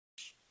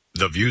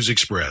The views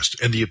expressed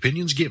and the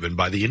opinions given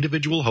by the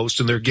individual host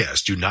and their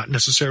guests do not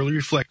necessarily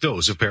reflect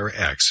those of Para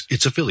X,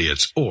 its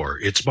affiliates, or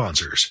its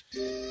sponsors.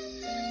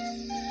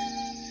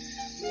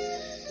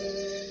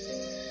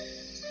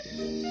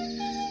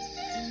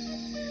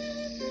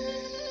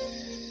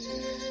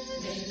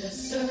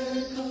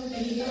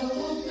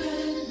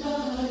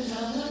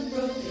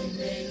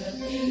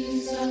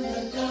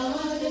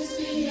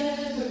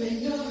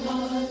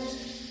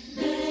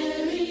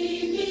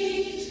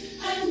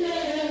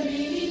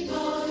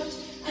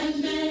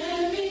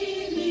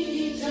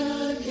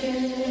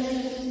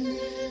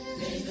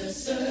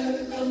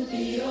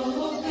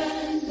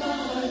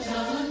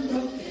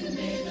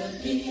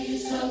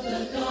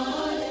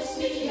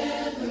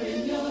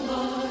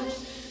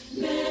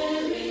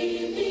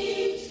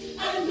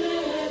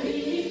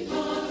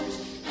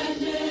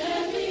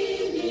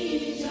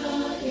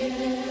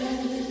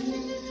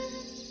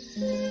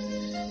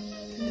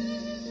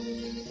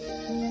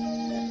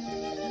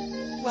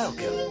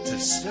 Welcome to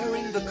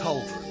Stirring the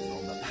Cauldron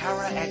on the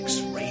Para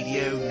X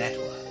Radio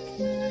Network.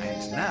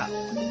 And now,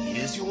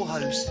 here's your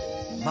host,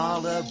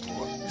 Marla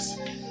Brooks.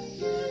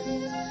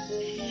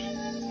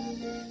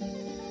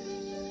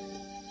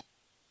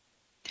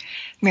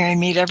 Merry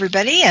meet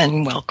everybody,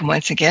 and welcome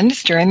once again to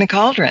Stirring the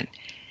Cauldron.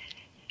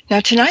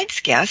 Now,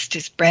 tonight's guest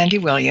is Brandy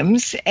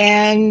Williams,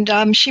 and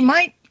she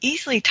might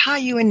easily tie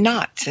you in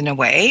knots in a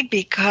way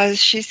because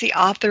she's the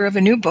author of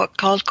a new book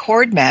called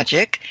Cord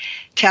Magic,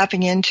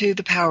 tapping into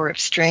the power of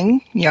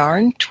string,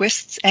 yarn,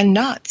 twists, and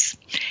knots.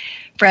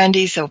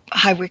 Brandy's a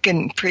high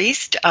Wiccan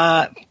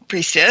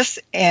priestess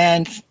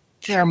and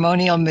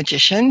ceremonial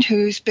magician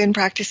who's been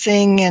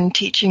practicing and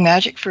teaching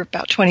magic for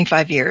about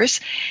 25 years.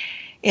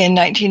 In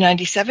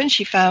 1997,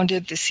 she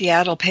founded the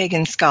Seattle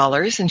Pagan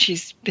Scholars, and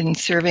she's been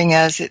serving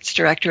as its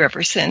director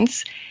ever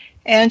since.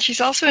 And she's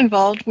also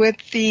involved with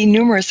the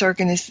numerous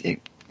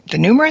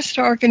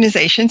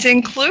organizations,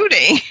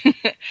 including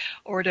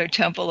Ordo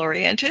Temple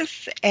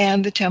Orientis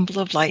and the Temple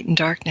of Light and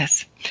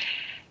Darkness.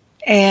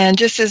 And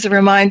just as a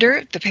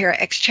reminder, the Para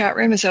X chat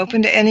room is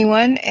open to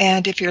anyone,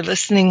 and if you're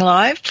listening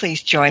live,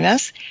 please join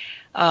us.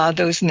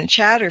 Those in the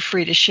chat are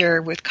free to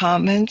share with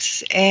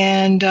comments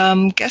and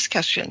guest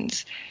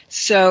questions.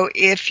 So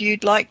if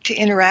you'd like to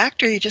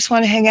interact or you just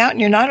want to hang out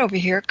and you're not over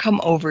here, come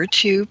over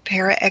to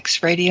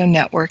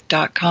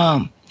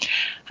paraxradionetwork.com.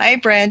 Hi,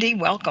 Brandy.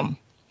 Welcome.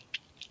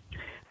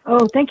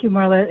 Oh, thank you,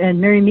 Marla,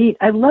 and Merry Meet.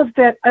 I love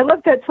that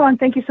song.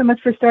 Thank you so much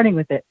for starting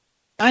with it.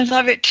 I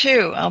love it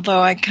too,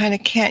 although I kind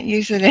of can't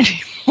use it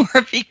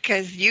anymore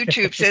because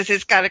YouTube says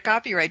it's got a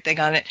copyright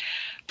thing on it.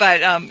 But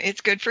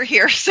it's good for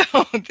here, so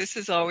this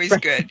is always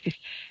good.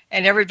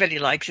 And everybody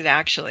likes it,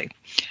 actually.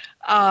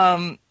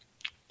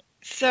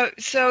 So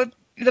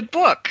the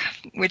book,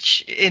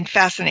 which it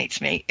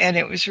fascinates me, and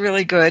it was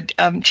really good,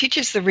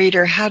 teaches the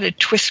reader how to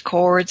twist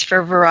cords for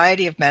a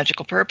variety of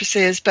magical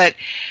purposes, but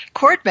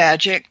cord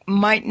magic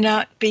might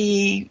not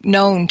be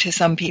known to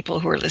some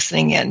people who are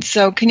listening in.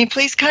 So can you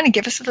please kind of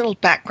give us a little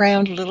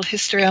background, a little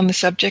history on the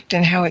subject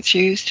and how it's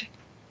used?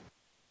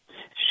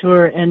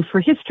 Sure. And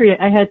for history,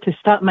 I had to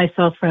stop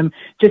myself from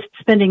just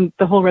spending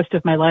the whole rest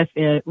of my life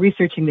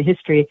researching the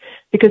history,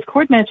 because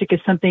cord magic is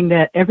something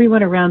that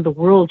everyone around the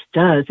world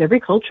does. Every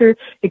culture,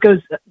 it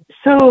goes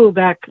so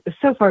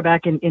far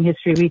back in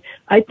history.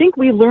 I think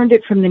we learned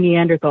it from the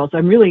Neanderthals.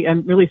 I'm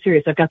really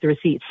serious. I've got the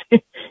receipts.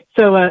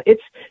 So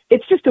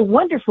it's just a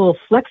wonderful,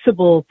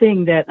 flexible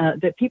thing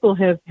that people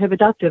have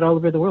adopted all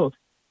over the world.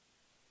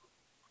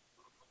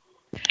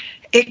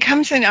 It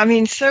comes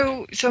in,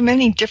 so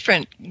many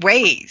different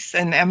ways,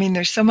 and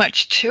there's so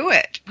much to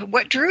it.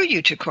 What drew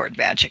you to cord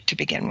magic to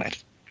begin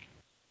with?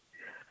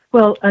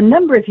 Well, a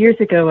number of years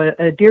ago,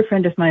 a dear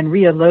friend of mine,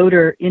 Rhea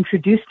Loader,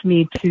 introduced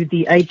me to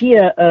the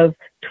idea of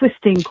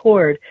twisting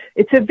cord.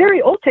 It's a very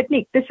old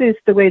technique. This is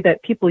the way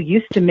that people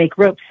used to make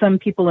rope. Some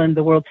people in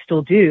the world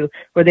still do,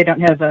 where they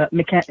don't have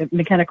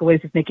mechanical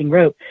ways of making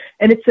rope.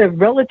 And it's a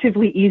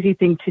relatively easy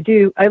thing to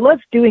do. I love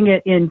doing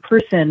it in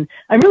person.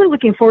 I'm really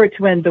looking forward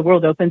to when the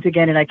world opens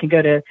again and I can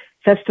go to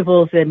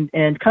festivals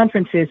and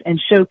conferences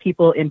and show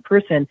people in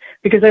person,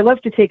 because I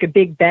love to take a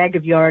big bag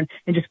of yarn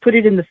and just put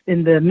it in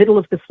the middle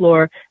of the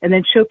floor and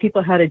then show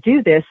people how to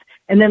do this,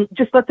 and then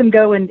just let them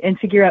go and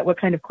figure out what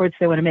kind of cords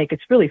they want to make.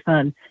 It's really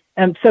fun.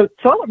 So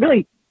all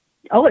you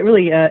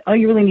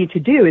really need to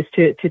do is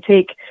to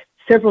take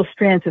several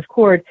strands of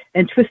cord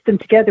and twist them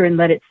together and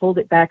let it fold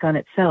it back on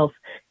itself.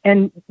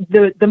 And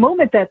the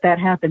moment that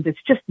happens, it's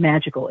just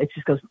magical. It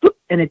just goes boop,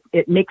 and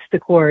it makes the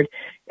cord.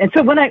 And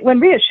so when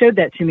Rhea showed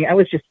that to me, I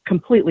was just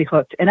completely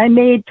hooked. And I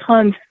made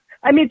tons.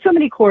 I made so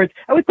many cords.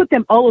 I would put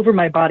them all over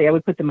my body. I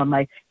would put them on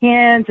my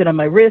hands and on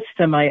my wrists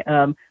and my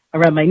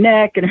around my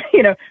neck and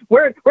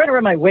right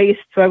around my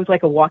waist. So I was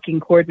like a walking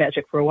cord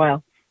magic for a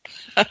while.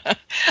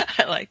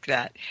 I like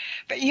that.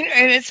 But,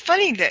 and it's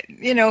funny that,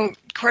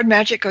 cord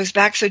magic goes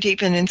back so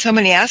deep and in so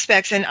many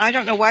aspects. And I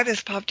don't know why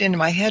this popped into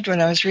my head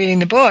when I was reading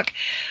the book.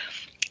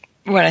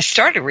 When I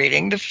started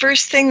reading, the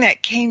first thing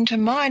that came to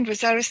mind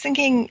was I was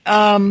thinking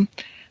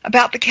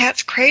about the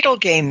cat's cradle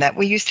game that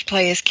we used to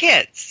play as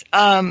kids.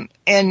 To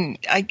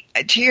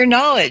your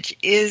knowledge,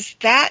 is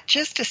that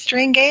just a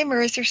string game,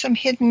 or is there some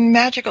hidden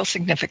magical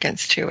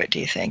significance to it, do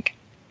you think?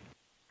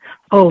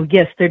 Oh,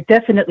 yes, there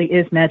definitely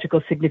is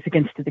magical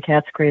significance to the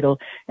cat's cradle.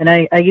 And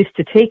I used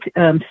to take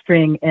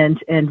string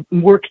and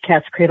work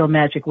cat's cradle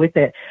magic with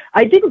it.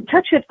 I didn't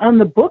touch it on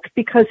the book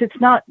because it's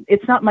not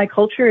my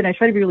culture, and I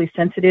try to be really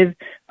sensitive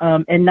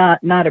and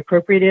not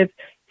appropriative.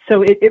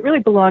 So it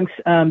really belongs,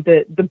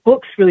 the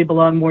books really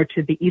belong more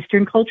to the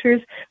Eastern cultures,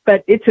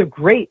 but it's a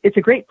great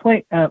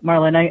point,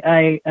 Marla, and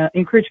I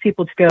encourage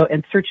people to go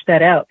and search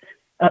that out.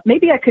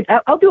 Maybe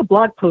I'll do a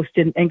blog post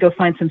and go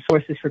find some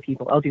sources for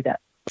people. I'll do that.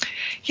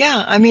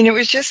 Yeah, I mean, it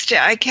was just,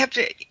 I kept,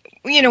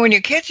 when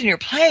you're kids and you're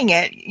playing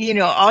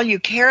it, all you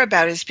care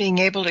about is being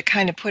able to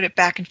kind of put it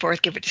back and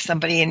forth, give it to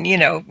somebody and,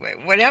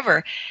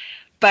 whatever.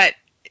 But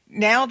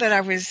now that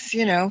I was,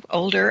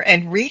 older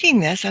and reading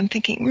this, I'm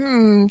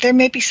thinking, there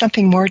may be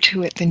something more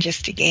to it than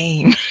just a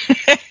game.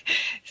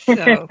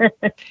 So,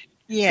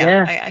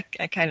 yeah.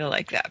 I kind of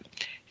like that.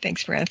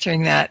 Thanks for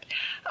answering that.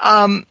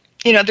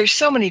 There's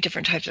so many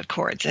different types of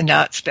chords and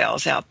knot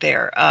spells out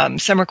there.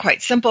 Some are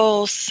quite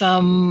simple.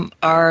 Some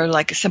are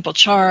like a simple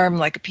charm,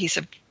 like a piece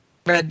of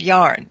red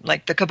yarn,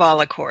 like the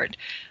Kabbalah cord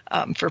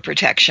for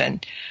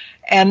protection.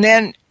 And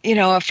then,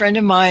 a friend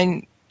of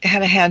mine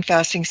had a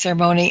handfasting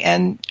ceremony,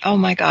 and oh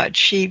my God,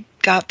 she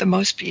got the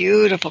most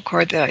beautiful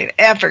cord that I've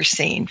ever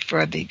seen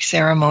for the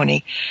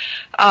ceremony.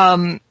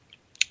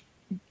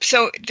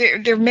 So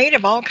they're made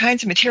of all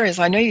kinds of materials.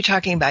 I know you're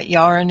talking about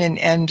yarn,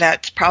 and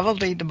that's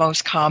probably the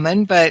most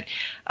common, but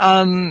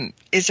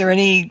is there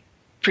any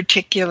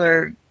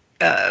particular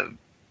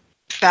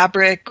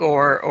fabric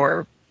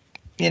or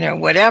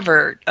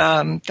whatever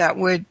that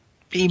would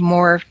be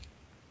more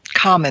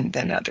common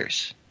than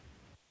others?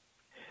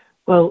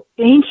 Well,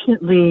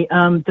 anciently,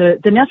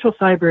 the natural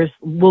fibers,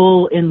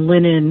 wool and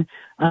linen,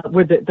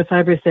 were the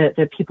fibers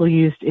that people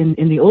used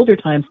in the older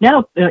times.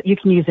 Now you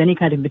can use any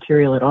kind of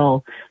material at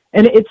all.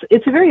 And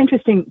it's a very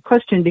interesting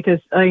question because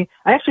I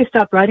actually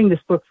stopped writing this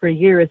book for a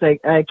year as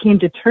I came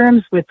to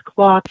terms with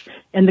cloth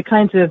and the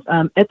kinds of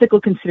ethical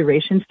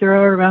considerations there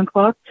are around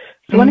cloth.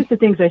 So one of the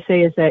things I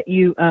say is that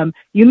you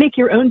make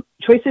your own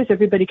choices.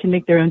 Everybody can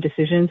make their own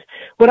decisions.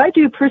 What I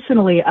do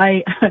personally,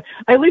 I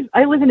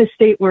live in a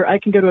state where I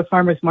can go to a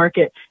farmer's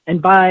market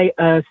and buy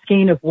a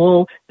skein of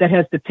wool that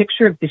has the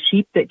picture of the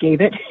sheep that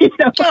gave it.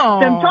 So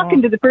I'm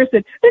talking to the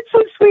person. It's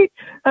so sweet.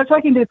 I'm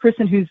talking to the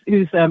person who's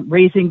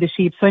raising the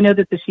sheep. So I know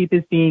that the sheep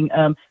is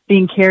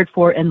being cared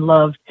for and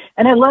loved.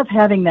 And I love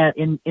having that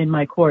in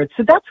my cords.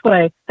 So that's what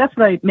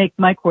I make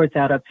my cords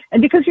out of.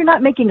 And because you're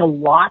not making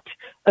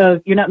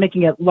you're not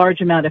making a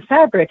large amount of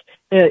fabric,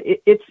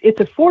 it's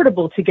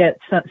affordable to get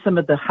some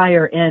of the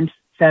higher end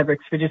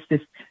fabrics for just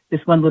this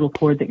one little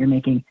cord that you're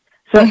making.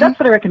 So that's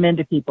what I recommend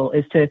to people,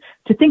 is to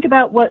think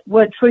about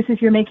what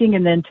choices you're making,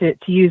 and then to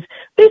use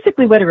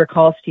basically whatever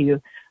calls to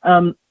you.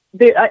 I'm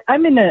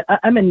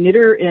a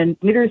knitter, and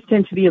knitters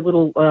tend to be a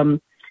little,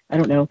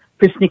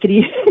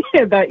 persnickety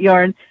about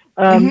yarn.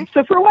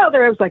 So for a while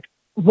there, I was like,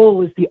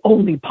 wool is the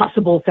only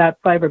possible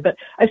fiber, but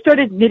I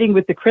started knitting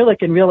with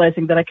acrylic and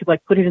realizing that I could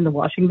put it in the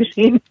washing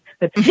machine.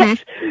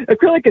 Yes,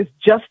 acrylic is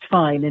just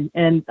fine.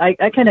 And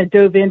I kind of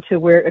dove into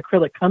where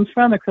acrylic comes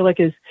from. Acrylic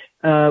is,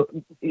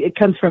 it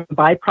comes from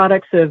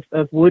byproducts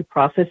of wood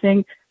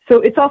processing.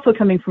 So it's also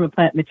coming from a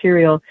plant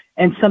material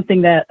and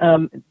something that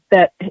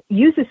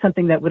uses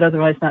something that would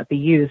otherwise not be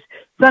used.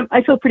 So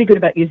I feel pretty good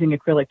about using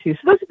acrylic too. So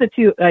those are the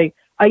two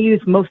I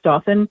use most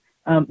often.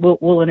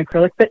 Wool and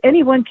acrylic, but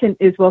anyone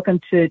is welcome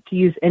to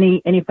use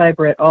any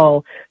fiber at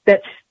all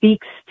that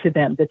speaks to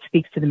them, that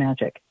speaks to the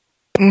magic.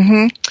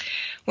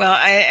 Well,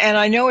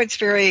 I know it's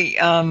very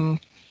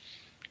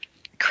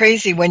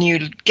crazy when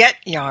you get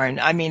yarn.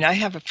 I mean, I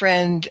have a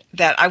friend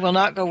that I will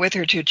not go with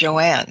her to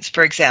Joann's,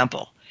 for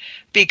example,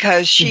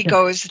 because she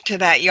goes to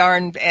that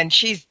yarn and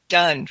she's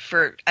done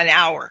for an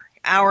hour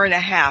and a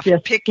half,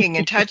 picking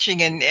and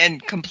touching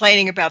and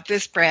complaining about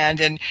this brand.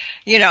 And,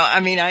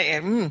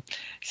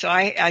 so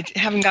I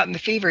haven't gotten the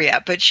fever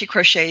yet, but she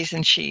crochets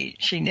and she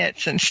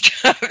knits and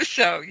stuff.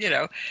 So,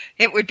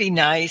 it would be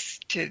nice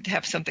to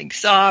have something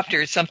soft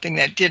or something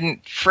that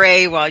didn't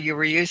fray while you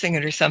were using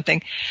it or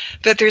something.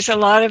 But there's a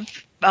lot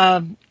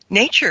of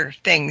nature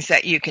things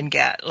that you can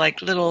get,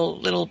 like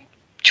little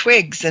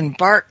twigs and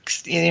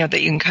barks, that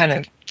you can kind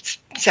of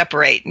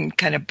separate and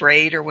kind of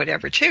braid or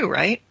whatever too,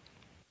 right?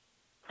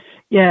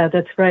 Yeah,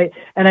 that's right.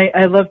 And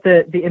I love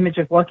the image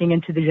of walking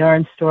into the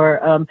yarn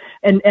store.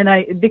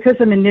 And because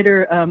I'm a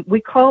knitter,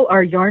 we call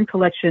our yarn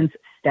collections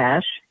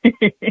stash.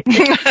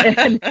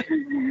 and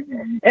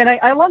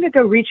I long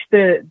ago reached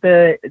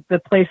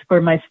the place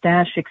where my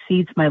stash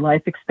exceeds my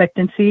life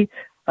expectancy.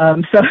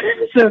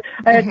 So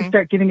I had to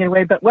start giving it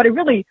away. But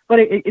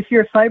if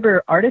you're a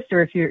fiber artist,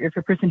 or if you're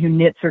a person who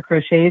knits or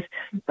crochets,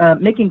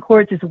 making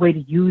cords is a way to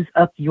use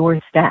up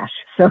your stash.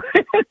 So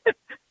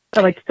I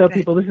like to tell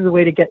people this is a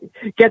way to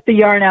get the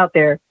yarn out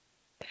there.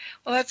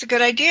 Well, that's a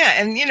good idea.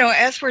 And,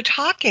 as we're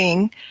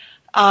talking,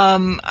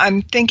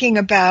 I'm thinking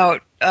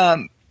about,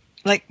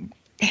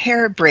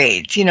 hair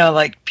braids,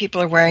 like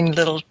people are wearing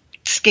little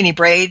skinny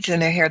braids in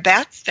their hair.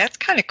 That's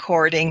kind of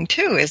cording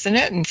too, isn't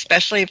it? And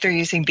especially if they're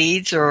using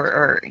beads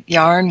or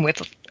yarn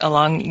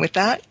along with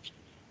that.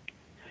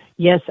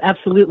 Yes,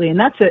 absolutely. And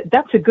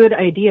that's a good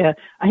idea.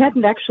 I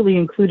hadn't actually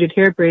included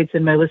hair braids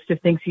in my list of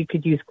things you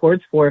could use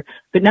cords for,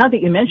 but now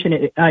that you mention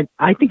it,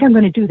 I think I'm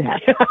going to do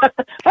that.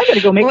 I'm going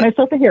to go make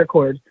myself a hair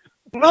cord.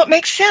 Well, it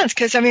makes sense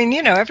because,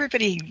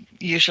 everybody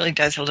usually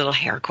does a little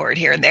hair cord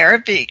here and there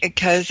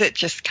because it's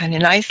just kind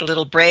of nice, a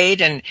little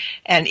braid,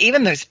 and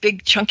even those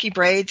big chunky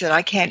braids that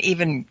I can't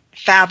even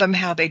fathom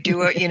how they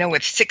do it,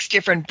 with 6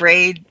 different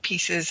braid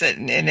pieces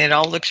and it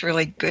all looks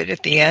really good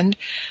at the end.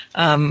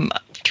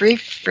 3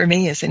 for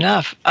me is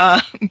enough.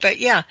 But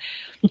yeah,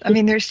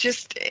 there's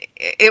just,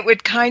 it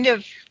would kind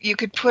of, you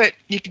could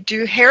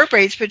do hair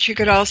braids, but you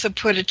could also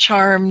put a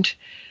charmed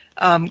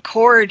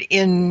cord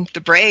in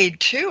the braid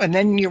too, and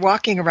then you're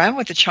walking around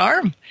with a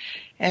charm,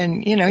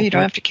 and you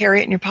don't have to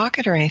carry it in your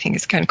pocket or anything.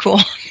 It's kind of cool.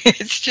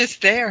 It's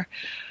just there.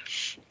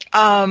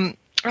 I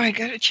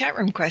got a chat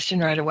room question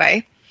right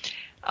away.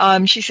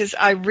 She says,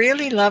 I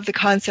really love the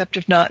concept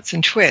of knots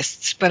and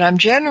twists, but I'm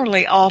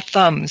generally all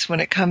thumbs when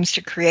it comes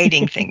to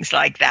creating things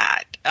like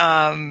that.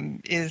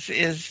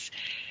 Is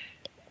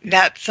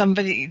that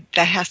somebody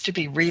that has to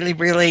be really,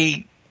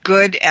 really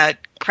good at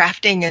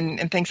crafting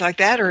and things like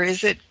that, or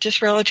is it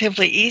just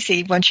relatively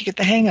easy once you get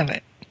the hang of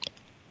it?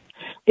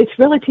 It's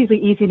relatively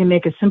easy to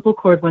make a simple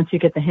cord once you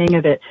get the hang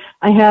of it.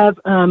 I have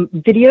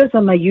videos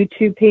on my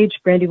YouTube page,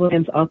 Brandy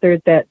Williams Author,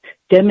 that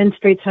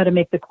demonstrates how to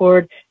make the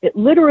cord. It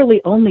literally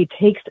only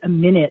takes a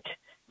minute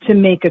to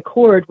make a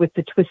cord with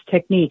the twist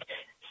technique.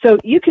 So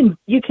you can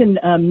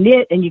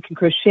knit and you can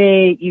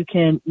crochet, you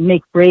can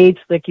make braids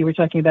like you were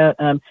talking about.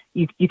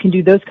 You can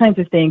do those kinds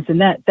of things,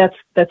 and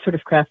that's sort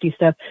of crafty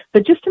stuff.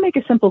 But just to make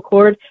a simple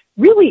cord,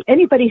 really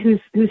anybody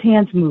whose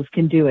hands move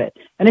can do it.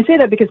 And I say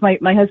that because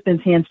my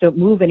husband's hands don't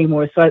move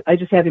anymore, so I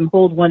just have him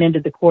hold one end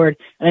of the cord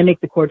and I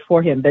make the cord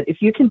for him. But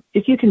if you can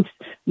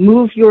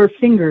move your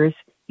fingers,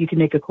 you can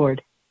make a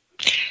cord.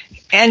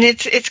 And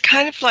it's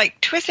kind of like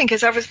twisting,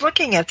 because I was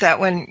looking at that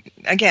when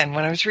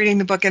I was reading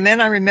the book, and then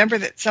I remember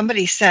that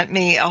somebody sent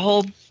me a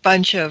whole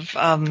bunch of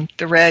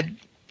the red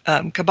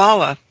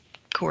Kabbalah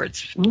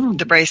cords,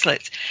 the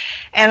bracelets,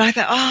 and I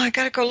thought, I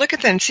got to go look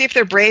at them and see if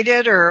they're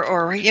braided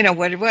or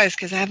what it was,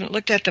 because I haven't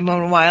looked at them in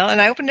a while.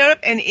 And I opened it up,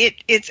 and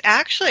it's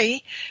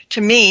actually,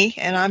 to me,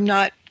 and I'm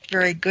not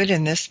very good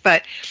in this,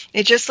 but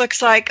it just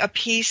looks like a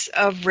piece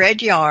of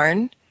red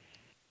yarn,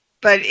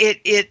 but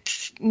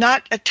it's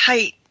not a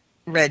tight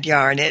red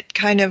yarn. It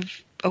kind of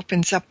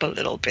opens up a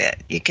little bit.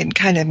 You can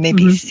kind of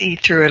maybe see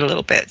through it a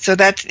little bit. So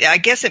I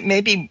guess it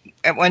maybe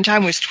at one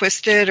time was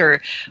twisted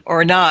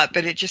or not,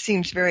 but it just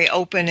seems very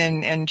open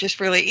and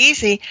just really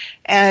easy.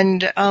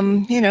 And,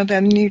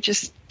 then you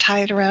just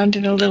tie it around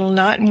in a little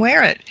knot and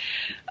wear it.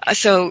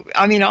 So,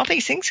 all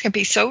these things can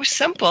be so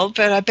simple,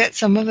 but I bet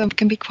some of them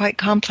can be quite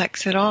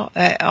complex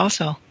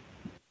also.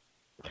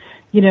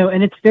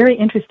 And it's very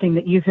interesting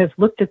that you have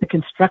looked at the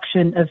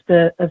construction of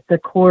the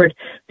cord,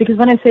 because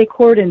when I say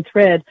cord and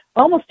thread,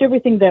 almost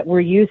everything that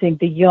we're using,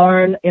 the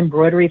yarn,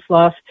 embroidery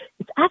floss,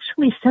 it's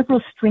actually several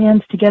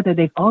strands together.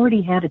 They've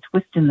already had a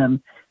twist in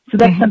them. So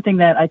that's something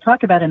that I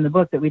talk about in the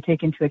book that we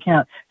take into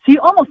account. So you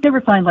almost never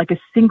find like a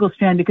single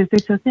strand because they're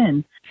so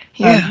thin.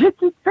 Yeah.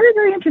 It's very,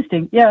 very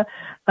interesting. Yeah.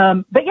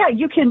 But yeah,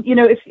 you can,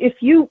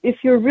 if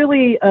you're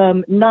really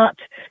not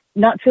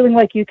feeling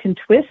like you can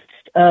twist,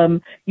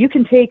 you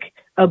can take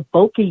a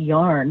bulky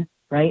yarn,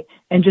 right,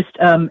 and just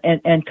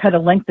and cut a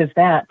length of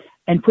that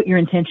and put your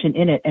intention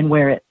in it and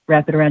wear it,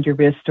 wrap it around your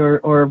wrist,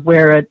 or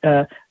wear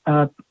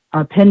a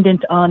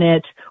pendant on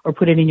it, or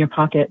put it in your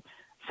pocket.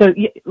 So,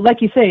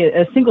 like you say,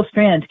 a single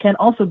strand can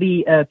also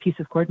be a piece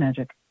of cord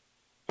magic.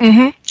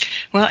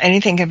 Well,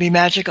 anything can be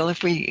magical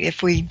if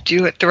we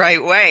do it the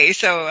right way.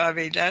 So,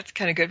 that's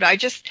kind of good. But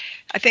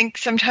I think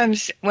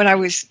sometimes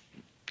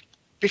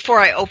before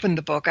I opened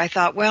the book, I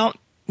thought, well,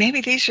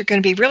 maybe these are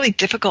going to be really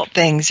difficult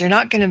things. You're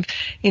not going to,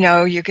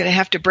 you're going to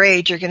have to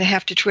braid, you're going to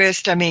have to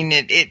twist.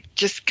 It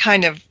just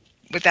kind of,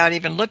 without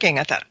even looking,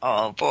 I thought,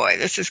 oh boy,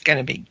 this is going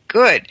to be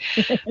good.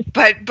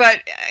 but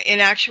in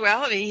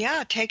actuality,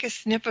 yeah, take a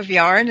snip of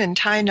yarn and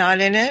tie a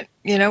knot in it,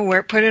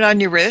 put it on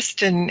your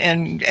wrist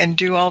and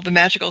do all the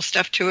magical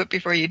stuff to it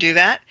before you do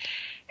that.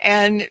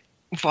 And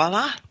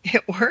voila,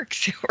 it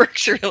works. It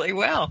works really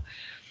well.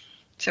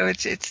 So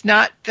it's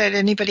not that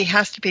anybody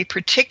has to be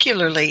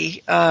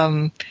particularly,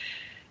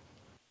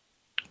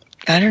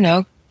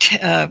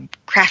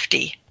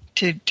 crafty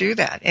to do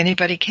that.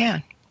 Anybody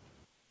can.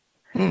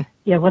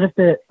 Yeah, one of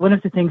the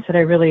things that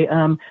I really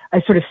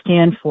I sort of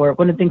stand for,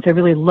 one of the things I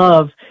really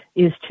love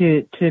is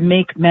to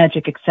make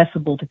magic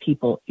accessible to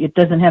people. It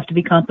doesn't have to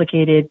be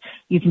complicated.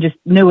 You can just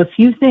know a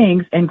few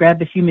things and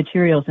grab a few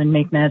materials and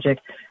make magic.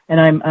 And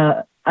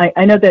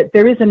I know that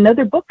there is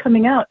another book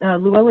coming out.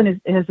 Llewellyn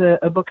has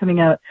a book coming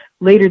out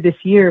later this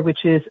year,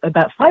 which is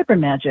about fiber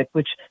magic,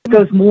 which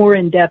goes more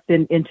in depth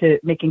into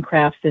making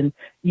crafts and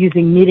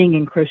using knitting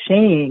and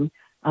crocheting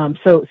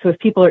So if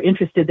people are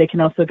interested, they can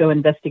also go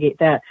investigate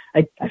that.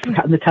 I've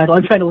forgotten the title.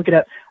 I'm trying to look it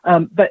up.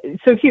 But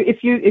so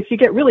if you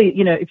get really,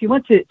 if you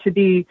want to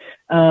be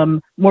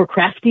more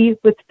crafty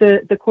with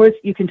the course,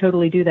 you can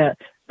totally do that.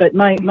 But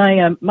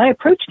my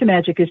approach to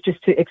magic is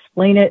just to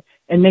explain it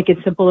and make it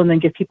simple, and then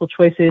give people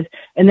choices,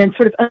 and then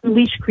sort of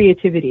unleash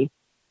creativity.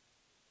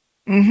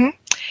 Mm-hmm.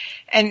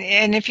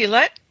 And if you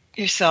let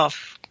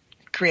yourself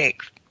create,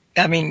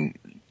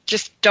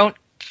 just don't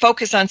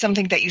focus on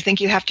something that you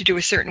think you have to do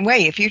a certain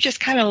way. If you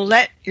just kind of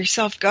let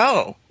yourself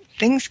go,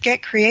 things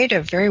get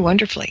creative very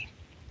wonderfully.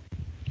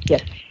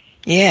 Yes.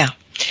 Yeah.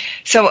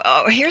 So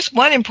here's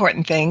one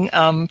important thing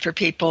for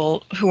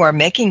people who are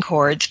making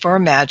cords for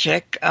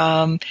magic,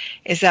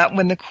 is that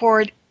when the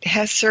cord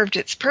has served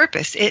its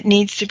purpose, it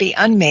needs to be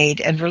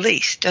unmade and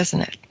released, doesn't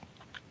it?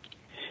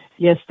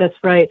 Yes, that's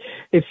right.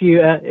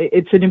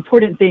 It's an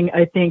important thing,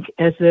 I think,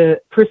 as a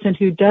person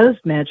who does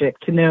magic,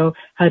 to know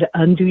how to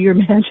undo your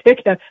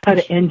magic, how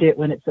to end it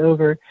when it's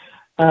over,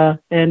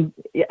 and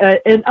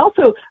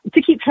also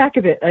to keep track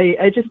of it.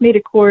 I just made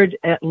a cord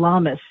at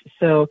Lammas,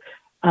 so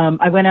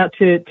I went out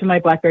to my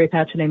BlackBerry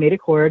patch and I made a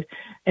cord,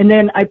 and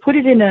then I put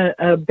it in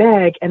a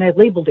bag and I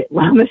labeled it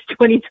Lammas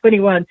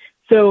 2021.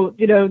 So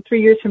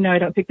 3 years from now, I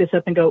don't pick this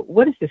up and go,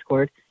 "What is this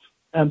cord?"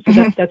 So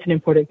that's an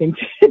important thing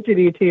to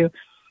do too.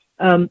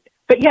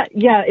 But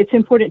yeah, it's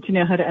important to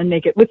know how to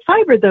unmake it. With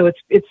fiber, though,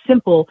 it's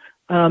simple.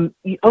 All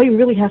you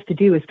really have to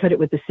do is cut it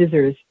with the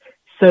scissors.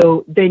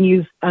 So then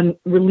you've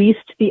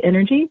released the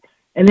energy,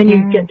 and then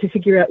you get to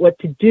figure out what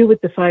to do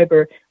with the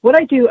fiber. What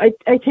I do,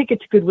 I take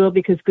it to Goodwill,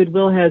 because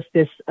Goodwill has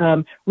this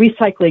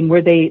recycling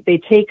where they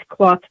take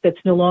cloth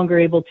that's no longer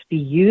able to be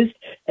used,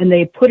 and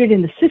they put it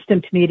in the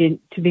system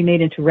to be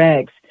made into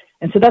rags.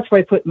 And so that's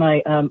where I put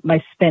my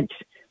spent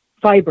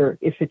fiber,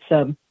 if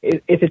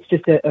it's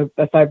just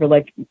a fiber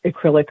like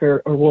acrylic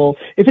or wool.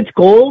 If it's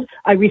gold,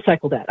 I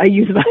recycle that. I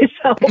use it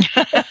myself.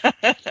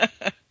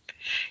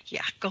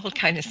 Yeah, gold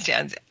kind of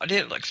stands out.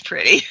 It looks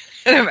pretty,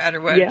 no matter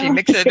what, if you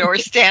mix it or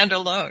stand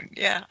alone.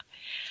 Yeah.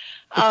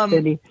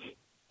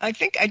 I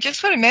think I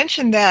just want to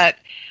mention that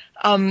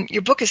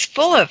your book is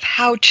full of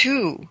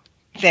how-to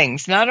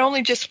things, not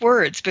only just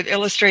words, but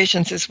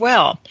illustrations as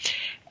well.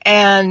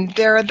 And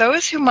there are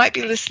those who might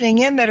be listening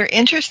in that are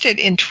interested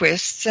in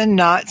twists and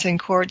knots and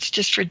cords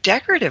just for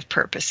decorative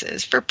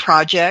purposes, for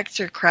projects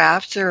or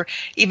crafts, or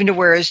even to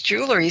wear as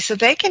jewelry. So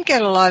they can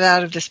get a lot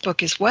out of this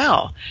book as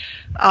well.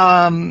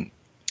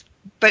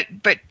 But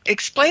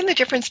explain the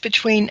difference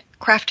between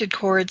crafted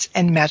cords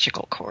and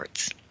magical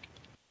cords.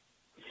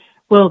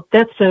 Well,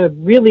 that's a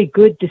really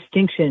good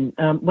distinction.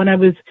 When I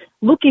was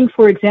looking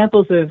for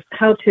examples of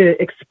how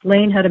to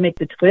explain how to make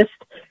the twist,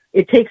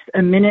 it takes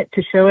a minute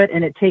to show it,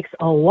 and it takes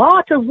a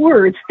lot of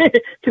words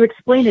to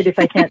explain it if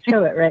I can't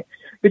show it, right?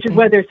 Which is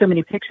why there's so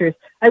many pictures.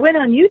 I went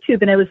on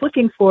YouTube and I was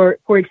looking for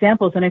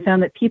examples, and I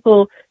found that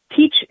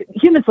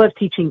humans love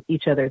teaching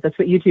each other. That's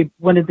what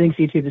one of the things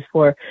YouTube is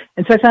for.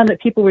 And so I found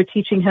that people were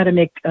teaching how to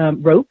make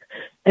rope.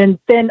 And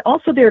then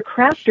also there are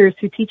crafters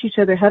who teach each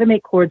other how to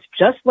make cords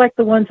just like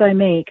the ones I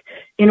make,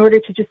 in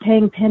order to just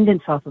hang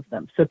pendants off of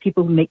them. So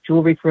people who make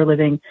jewelry for a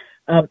living.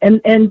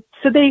 And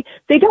so they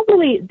don't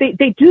really,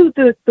 they do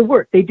the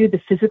work. They do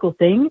the physical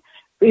thing.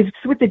 It's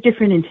with a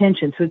different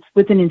intention. So it's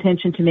with an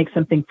intention to make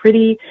something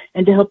pretty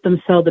and to help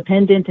them sell the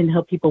pendant and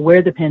help people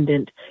wear the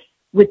pendant.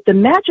 With the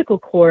magical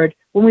cord,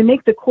 when we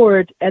make the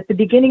cord at the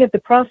beginning of the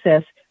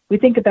process, we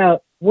think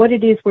about what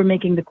it is we're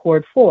making the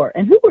cord for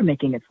and who we're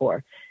making it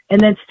for, and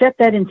then set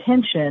that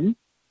intention.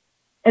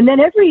 And then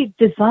every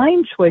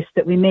design choice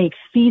that we make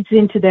feeds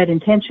into that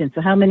intention.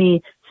 So how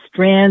many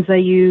strands I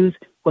use,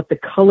 what the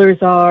colors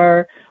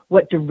are,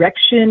 what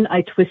direction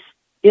I twist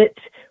it,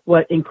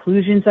 what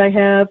inclusions I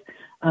have.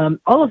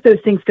 All of those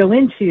things go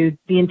into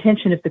the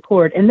intention of the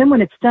cord. And then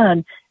when it's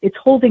done, it's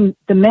holding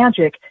the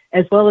magic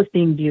as well as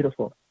being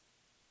beautiful.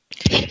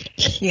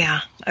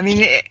 Yeah. I mean,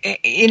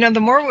 the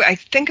more I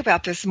think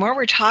about this, the more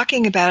we're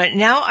talking about it.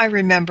 Now I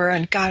remember,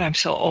 and God, I'm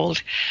so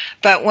old,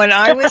 but when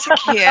I was a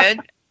kid,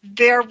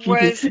 there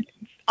was,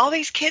 all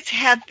these kids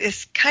had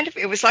this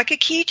it was like a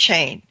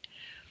keychain.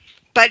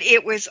 But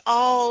it was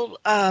all,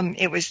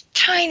 it was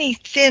tiny,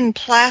 thin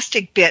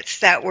plastic bits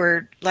that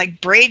were like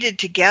braided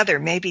together,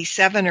 maybe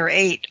 7 or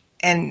 8.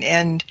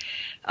 And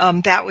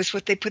that was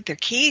what they put their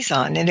keys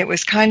on. And it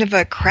was kind of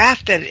a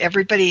craft that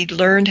everybody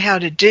learned how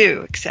to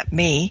do, except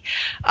me.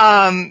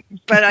 But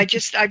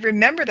I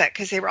remember that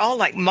because they were all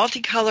like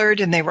multicolored,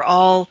 and they were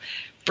all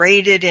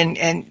braided,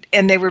 and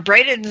they were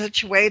braided in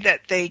such a way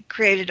that they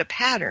created a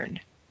pattern.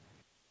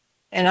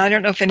 And I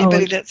don't know if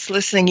anybody that's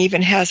listening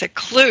even has a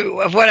clue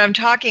of what I'm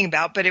talking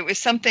about, but it was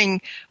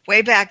something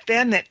way back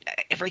then that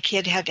every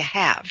kid had to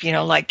have,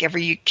 like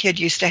every kid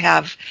used to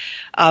have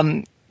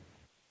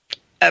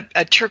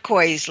a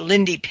turquoise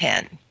Lindy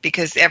pen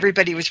because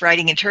everybody was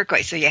writing in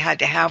turquoise, so you had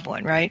to have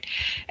one, right?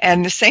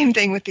 And the same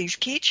thing with these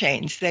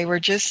keychains. They were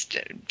just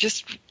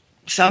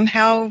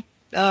somehow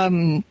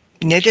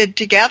knitted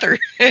together,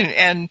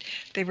 and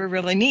they were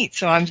really neat.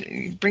 So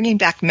I'm bringing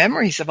back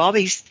memories of all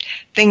these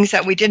things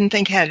that we didn't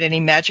think had any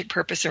magic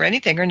purpose or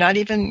anything, or not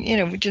even,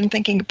 we didn't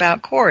think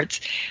about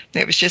cords.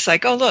 It was just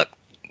like, oh, look,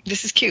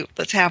 this is cute.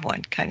 Let's have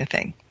one kind of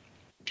thing.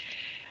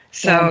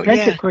 So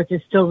friendship cords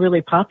is still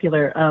really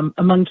popular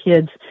among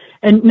kids.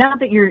 And now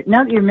that you're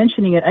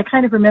mentioning it, I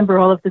kind of remember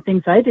all of the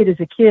things I did as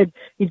a kid.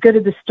 You'd go to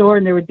the store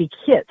and there would be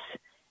kits.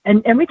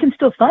 And we can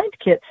still find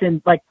kits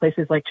in like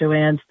places like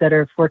Joann's that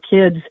are for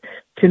kids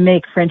to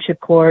make friendship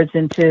cords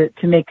and to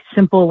make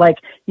simple, like,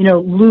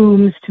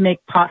 looms to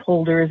make pot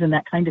holders and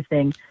that kind of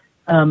thing.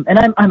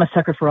 And I'm a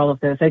sucker for all of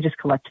those. I just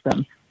collect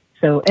them.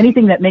 So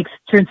anything that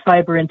turns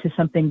fiber into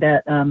something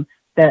that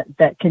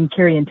can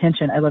carry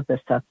intention, I love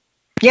this stuff.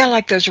 Yeah,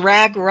 like those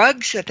rag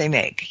rugs that they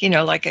make,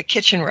 like a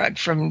kitchen rug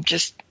from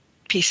just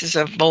pieces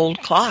of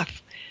old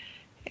cloth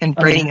and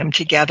braiding them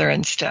together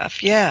and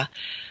stuff. Yeah.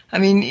 I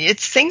mean,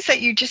 it's things that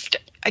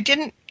I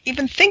didn't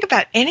even think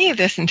about any of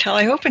this until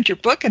I opened your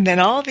book, and then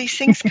all these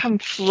things come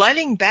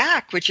flooding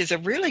back, which is a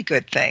really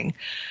good thing.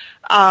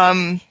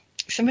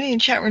 Somebody in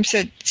chat room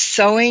said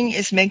sewing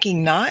is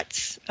making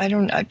knots. I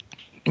don't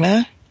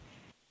know.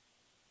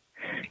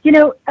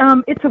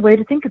 It's a way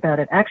to think about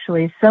it,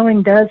 actually.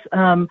 Sewing does,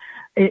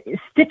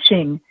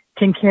 stitching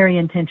can carry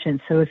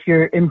intention. So if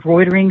you're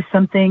embroidering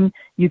something,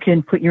 you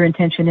can put your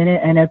intention in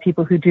it. I know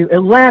people who do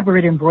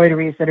elaborate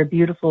embroideries that are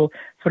beautiful,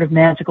 sort of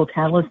magical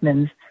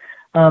talismans.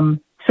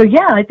 So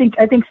yeah, I think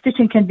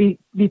stitching can be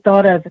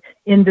thought of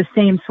in the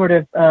same sort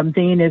of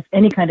vein as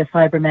any kind of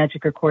fiber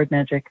magic or cord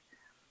magic.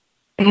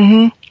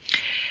 Mm-hmm.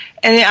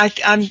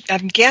 And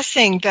I'm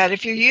guessing that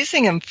if you're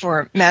using them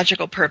for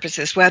magical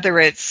purposes, whether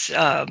it's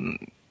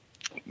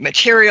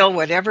material,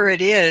 whatever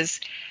it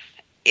is,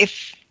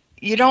 if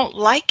you don't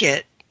like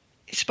it,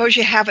 suppose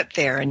you have it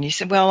there and you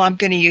say, well, I'm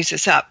going to use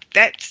this up.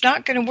 That's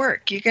not going to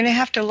work. You're going to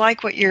have to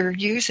like what you're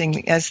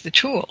using as the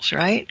tools,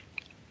 right?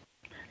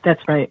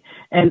 That's right.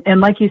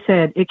 And like you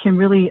said, it can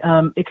really be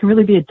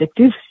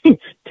addictive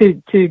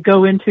to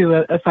go into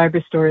a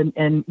fiber store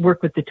and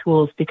work with the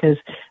tools, because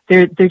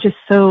they're just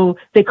so,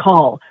 they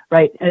call,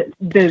 right?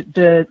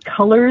 The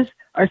colors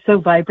are so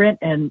vibrant,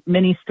 and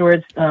many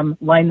stores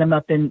line them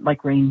up in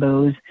like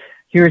rainbows.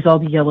 Here's all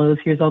the yellows,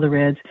 here's all the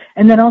reds.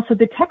 And then also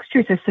the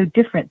textures are so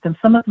different.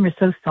 Some of them are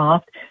so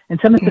soft, and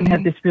some of them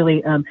have this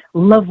really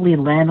lovely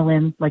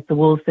lanolin, like the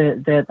wools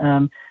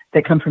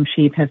that come from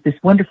sheep, have this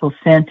wonderful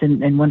scent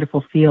and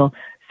wonderful feel.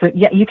 So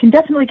yeah, you can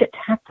definitely get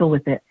tactile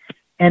with it.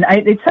 And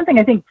it's something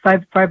I think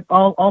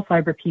all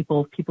fiber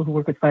people who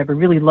work with fiber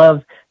really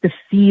love, the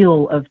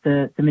feel of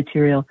the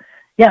material.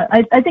 Yeah,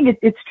 I think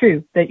it's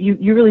true that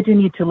you really do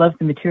need to love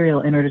the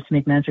material in order to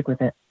make magic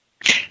with it.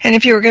 And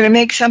if you were going to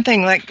make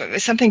something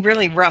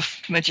really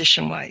rough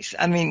magician-wise,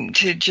 I mean,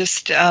 to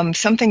just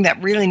something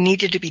that really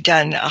needed to be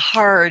done, a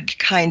hard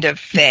kind of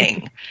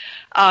thing,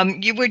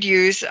 you would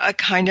use a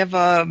kind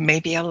of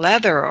maybe a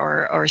leather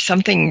or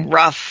something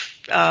rough.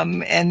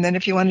 And then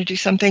if you want to do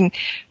something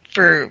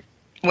for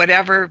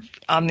whatever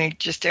on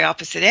the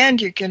opposite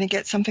end, you're going to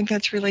get something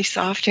that's really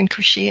soft and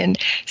cushy. And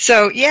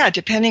so, yeah,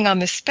 depending on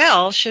the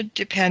spell should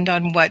depend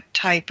on what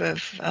type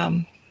of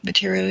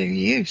material you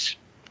use.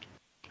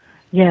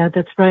 Yeah,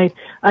 that's right.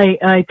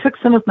 I took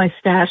some of my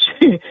stash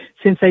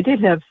since I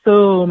did have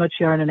so much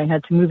yarn and I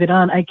had to move it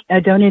on. I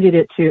donated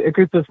it to a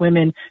group of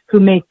women who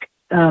make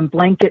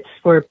blankets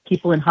for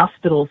people in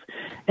hospitals,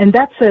 and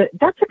that's a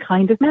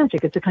kind of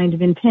magic. It's a kind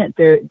of intent.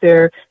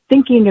 They're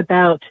thinking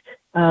about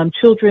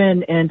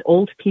children and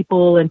old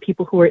people and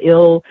people who are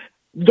ill,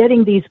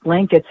 getting these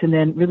blankets and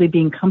then really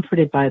being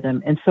comforted by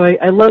them. And so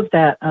I love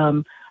that.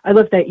 I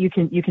love that you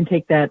can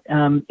take that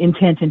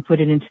intent and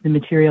put it into the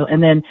material,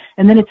 and then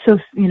it's so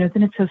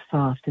then it's so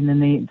soft, and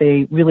then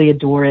they really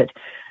adore it.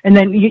 And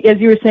then as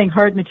you were saying,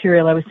 hard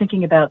material, I was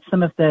thinking about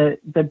some of the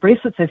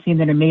bracelets I've seen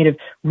that are made of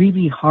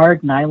really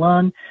hard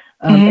nylon,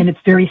 and it's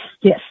very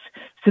stiff.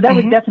 So that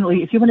would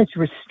definitely, if you wanted to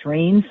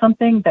restrain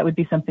something, that would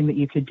be something that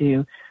you could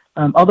do.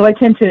 Although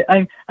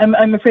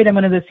I'm afraid I'm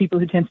one of those people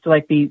who tends to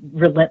like be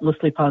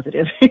relentlessly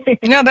positive.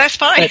 No, that's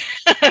fine.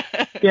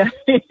 But, yeah.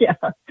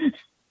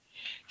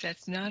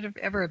 That's not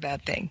ever a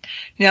bad thing.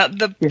 Now,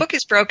 the book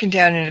is broken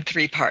down into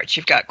 3 parts.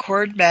 You've got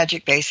Cord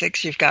Magic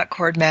Basics, you've got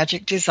Cord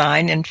Magic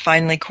Design, and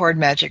finally Cord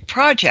Magic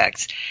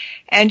Projects.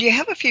 And you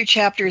have a few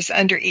chapters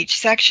under each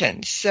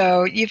section.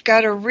 So you've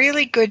got a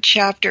really good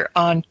chapter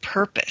on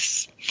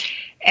purpose.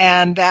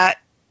 And that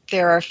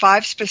there are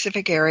 5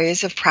 specific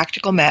areas of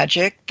practical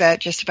magic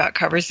that just about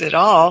covers it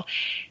all.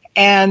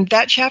 And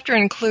that chapter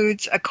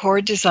includes a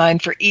cord design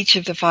for each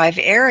of the 5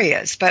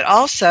 areas, but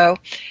also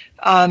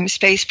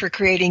space for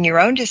creating your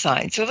own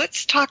design. So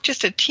let's talk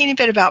just a teeny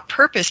bit about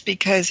purpose,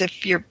 because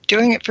if you're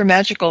doing it for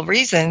magical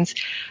reasons,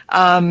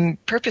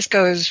 purpose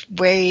goes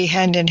way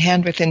hand in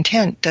hand with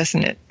intent,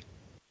 doesn't it?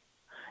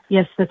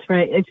 Yes, that's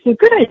right. It's a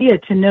good idea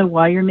to know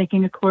why you're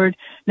making a cord.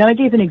 Now, I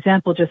gave an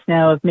example just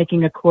now of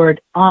making a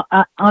cord on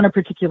a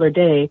particular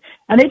day,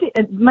 and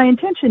my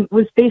intention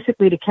was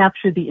basically to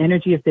capture the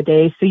energy of the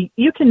day. So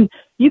you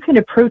can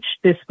approach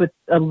this with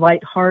a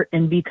light heart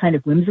and be kind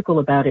of whimsical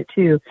about it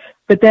too.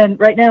 But then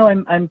right now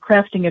I'm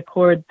crafting a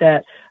cord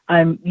that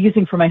I'm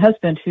using for my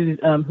husband who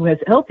has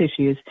health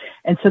issues,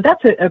 and so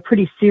that's a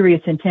pretty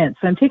serious intent.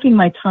 So I'm taking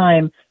my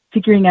time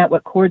figuring out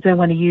what cords I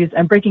want to use.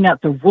 I'm breaking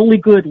out the really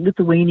good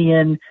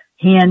Lithuanian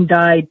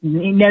hand-dyed,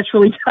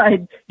 naturally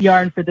dyed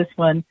yarn for this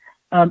one.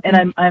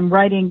 And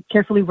I'm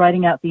carefully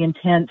writing out the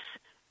intents,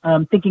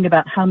 thinking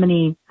about how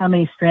many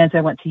strands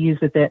I want to use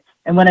with it.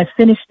 And when I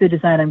finish the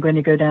design, I'm going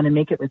to go down and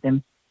make it with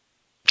him.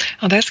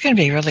 Oh, that's going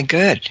to be really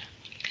good.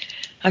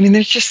 I mean,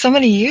 there's just so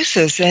many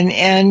uses.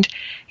 And,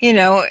 you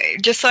know,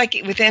 just like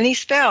with any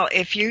spell,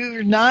 if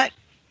you're not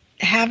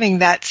having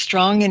that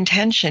strong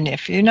intention,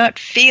 if you're not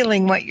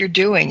feeling what you're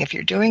doing, if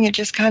you're doing it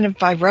just kind of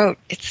by rote,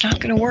 it's not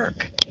going to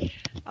work.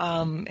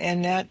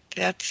 And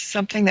that's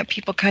something that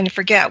people kind of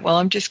forget. Well,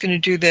 I'm just going to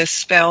do this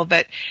spell,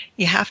 but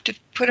you have to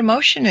put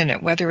emotion in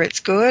it, whether it's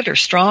good or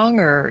strong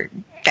or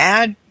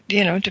bad,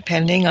 you know,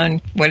 depending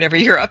on whatever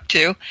you're up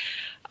to.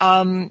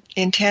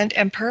 Intent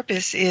and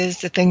purpose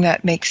is the thing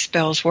that makes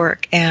spells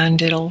work,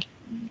 and it'll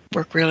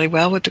work really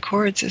well with the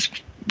cords, is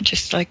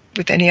just like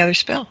with any other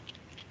spell.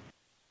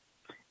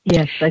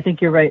 Yes, I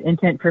think you're right.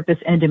 Intent, purpose,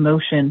 and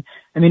emotion.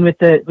 I mean, with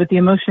the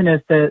emotion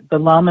of the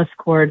llamas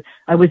cord,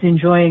 I was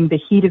enjoying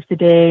the heat of the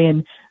day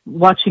and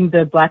watching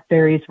the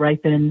blackberries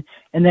ripen.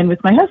 And then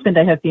with my husband,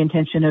 I have the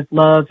intention of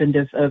love and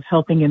of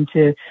helping him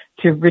to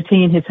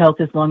retain his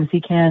health as long as he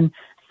can.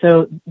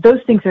 So those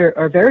things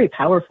are very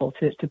powerful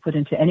to put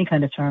into any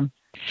kind of charm.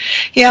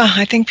 Yeah,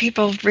 I think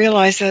people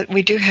realize that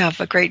we do have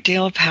a great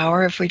deal of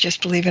power if we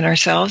just believe in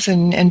ourselves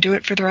and do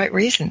it for the right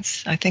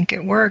reasons. I think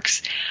it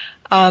works.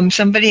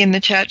 Somebody in the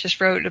chat just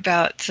wrote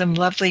about some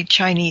lovely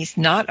Chinese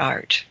knot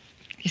art.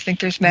 You think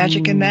there's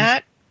magic in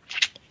that?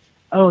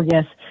 Oh,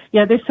 yes.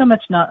 Yeah, there's so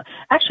much knot.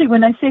 Actually,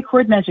 when I say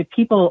cord magic,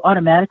 people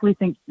automatically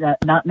think that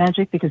knot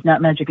magic because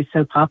knot magic is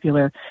so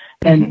popular.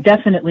 And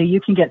definitely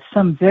you can get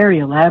some very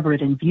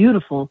elaborate and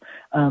beautiful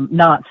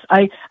knots.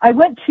 I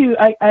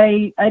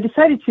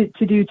decided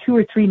to do 2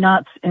 or 3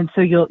 knots, and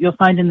so you'll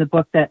find in the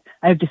book that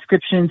I have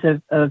descriptions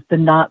of the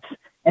knots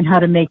and how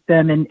to make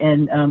them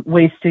and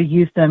ways to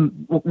use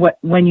them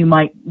when you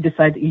might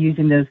decide that you're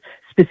using those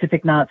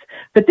specific knots.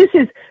 But this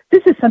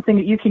is something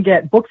that you can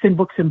get books and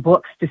books and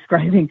books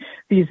describing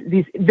these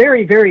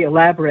very, very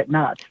elaborate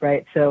knots,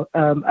 right? So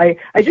I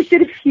just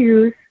did a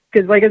few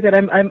because, like I said,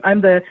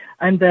 I'm the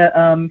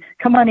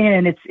come on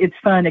in, it's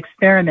fun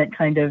experiment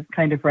kind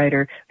of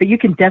writer. But you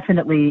can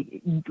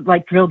definitely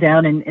like drill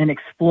down and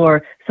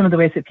explore some of the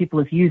ways that people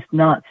have used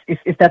knots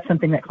if that's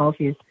something that calls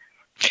you.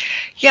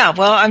 Yeah,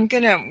 well,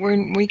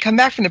 when we come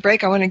back from the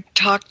break, I want to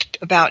talk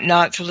about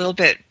knots a little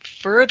bit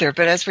further.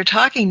 But as we're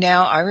talking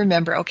now, I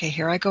remember, okay,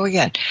 here I go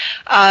again.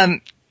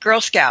 Girl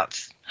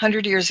Scouts,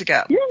 100 years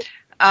ago,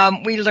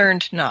 we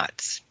learned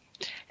knots.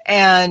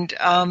 And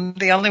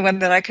the only one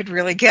that I could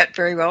really get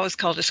very well was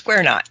called a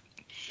square knot.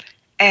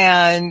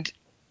 And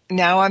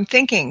now I'm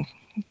thinking,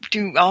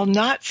 do all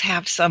knots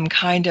have some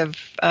kind of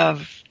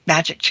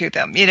magic to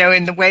them? You know,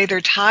 in the way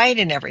they're tied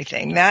and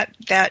everything. That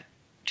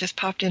just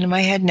popped into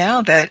my head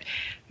now, that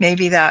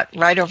maybe that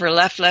right over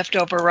left, left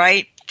over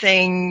right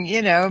thing,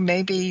 you know,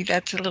 maybe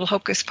that's a little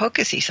hocus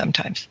pocusy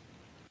sometimes.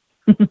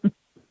 I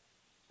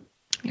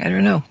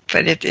don't know,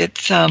 but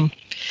it's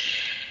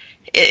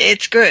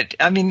good.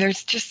 I mean,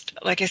 there's just,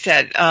 like I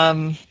said,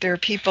 there are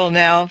people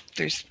now,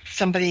 there's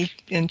somebody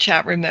in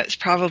chat room that's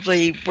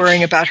probably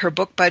worrying about her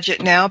book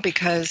budget now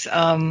because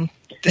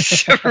this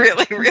is a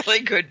really, really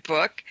good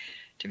book,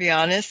 to be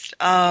honest.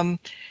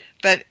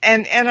 But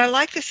I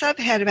like the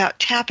subhead about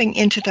tapping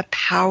into the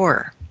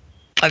power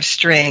of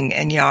string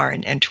and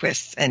yarn and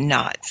twists and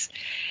knots.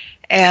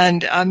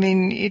 And I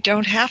mean, you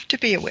don't have to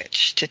be a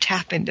witch to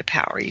tap into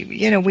power.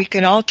 You know, we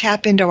can all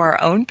tap into our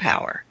own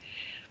power,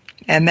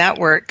 and that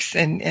works.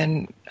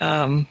 And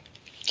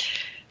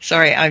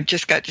sorry, I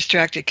just got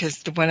distracted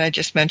because the one I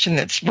just mentioned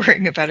that's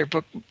worrying about her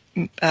book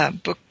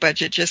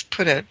budget just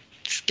put a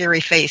scary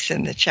face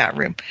in the chat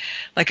room,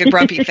 like a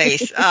grumpy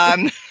face.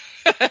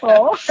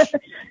 Oh,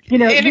 you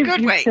know, in a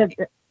good way.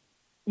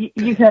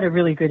 You've had a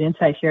really good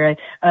insight here.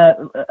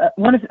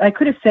 I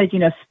could have said, you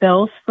know,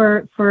 spells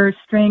for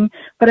string,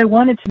 but I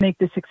wanted to make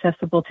this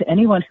accessible to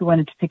anyone who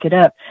wanted to pick it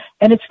up.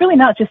 And it's really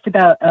not just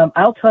about,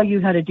 I'll tell you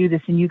how to do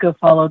this and you go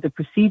follow the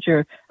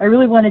procedure. I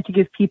really wanted to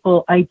give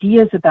people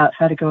ideas about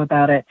how to go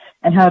about it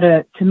and how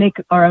to make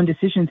our own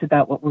decisions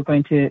about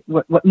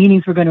what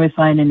meanings we're going to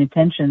assign and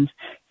intentions.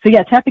 So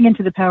yeah, tapping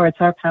into the power, it's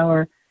our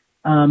power.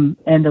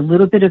 And a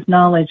little bit of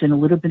knowledge and a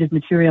little bit of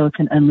material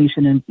can unleash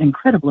an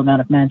incredible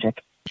amount of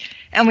magic.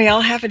 And we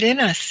all have it in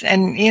us.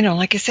 And, you know,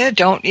 like I said,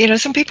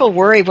 some people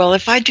worry, well,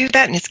 if I do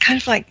that and it's kind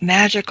of like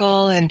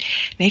magical and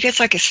maybe it's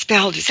like a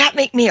spell, does that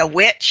make me a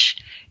witch?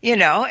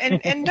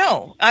 and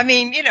no, I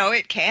mean,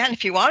 it can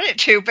if you want it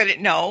to, but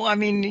no, I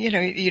mean,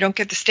 you don't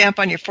get the stamp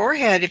on your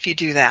forehead if you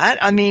do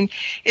that. I mean,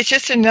 it's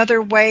just another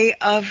way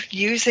of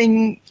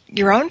using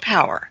your own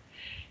power.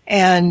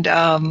 And,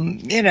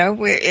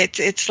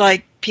 it's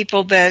like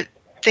people that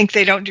think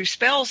they don't do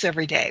spells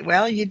every day.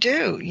 Well, you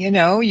do,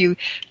 you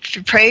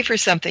pray for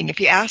something, if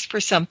you ask for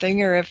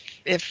something, or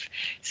if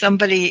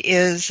somebody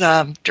is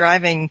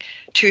driving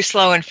too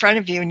slow in front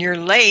of you and you're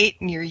late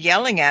and you're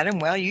yelling at them,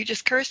 well, you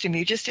just cursed him.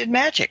 You just did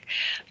magic.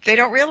 They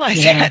don't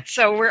realize that.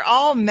 So we're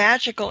all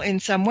magical in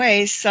some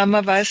ways, some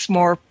of us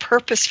more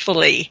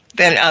purposefully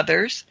than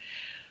others,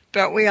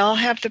 but we all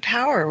have the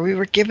power. We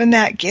were given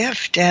that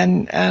gift,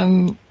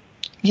 and,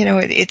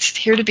 it's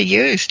here to be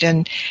used.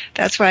 And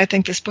that's why I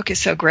think this book is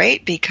so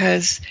great,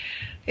 because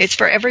it's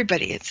for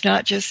everybody. It's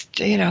not just,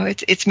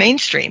 it's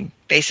mainstream,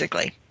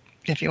 basically,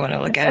 if you want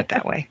to look at it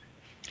that way.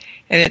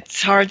 And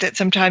it's hard that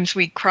sometimes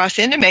we cross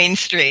into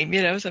mainstream,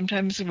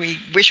 sometimes we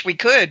wish we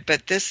could,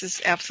 but this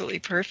is absolutely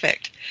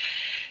perfect.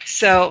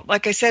 So,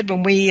 like I said,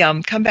 when we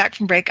come back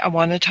from break, I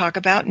want to talk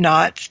about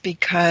knots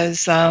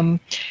because, they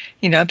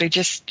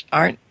just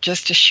aren't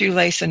just a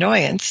shoelace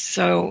annoyance.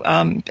 So,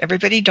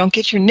 everybody, don't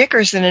get your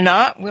knickers in a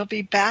knot. We'll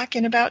be back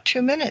in about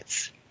 2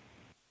 minutes.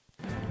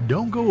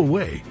 Don't go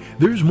away.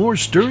 There's more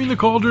Stirring the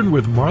Cauldron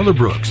with Marla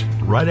Brooks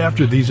right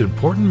after these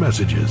important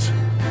messages.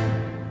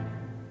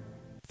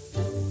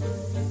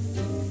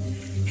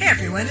 Hey,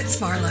 everyone,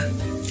 it's Marla.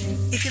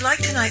 If you like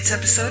tonight's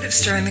episode of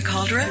Stirring the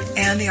Cauldron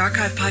and the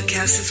archive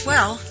podcast as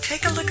well,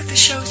 take a look at the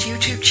show's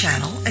YouTube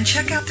channel and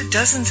check out the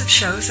dozens of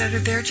shows that are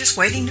there just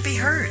waiting to be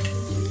heard.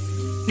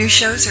 New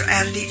shows are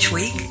added each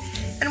week,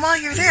 and while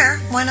you're there,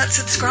 why not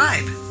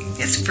subscribe?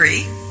 It's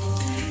free.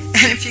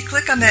 And if you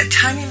click on that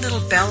tiny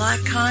little bell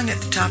icon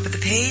at the top of the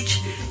page,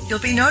 you'll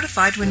be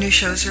notified when new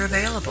shows are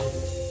available.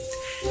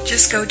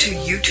 Just go to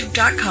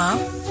youtube.com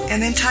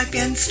and then type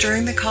in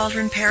Stirring the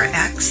Cauldron Para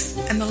X,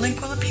 and the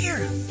link will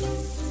appear.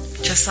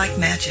 Just like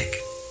magic.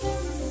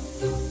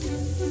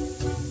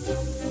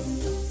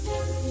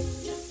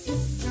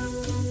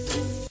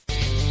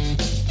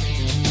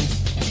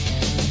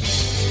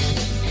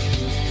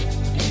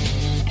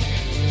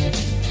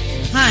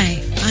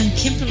 Hi, I'm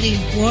Kimberly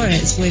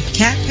Juarez with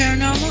Cat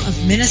Paranormal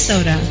of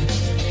Minnesota.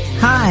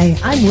 Hi,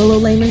 I'm Willow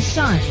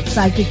Lehman-Shant,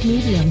 Psychic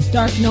Medium,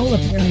 Dark Nola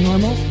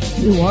Paranormal,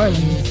 New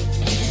Orleans.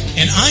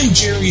 And I'm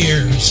Jerry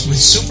Ayers with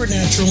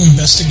Supernatural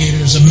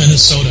Investigators of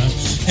Minnesota,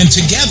 and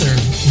together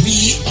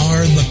we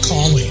are The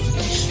Calling.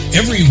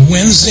 Every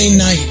Wednesday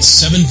night,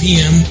 7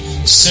 p.m.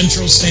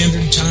 Central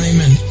Standard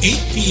Time and 8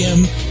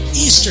 p.m.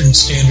 Eastern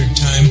Standard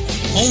Time,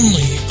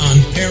 only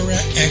on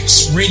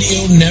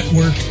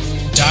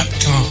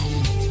ParaXRadioNetwork.com.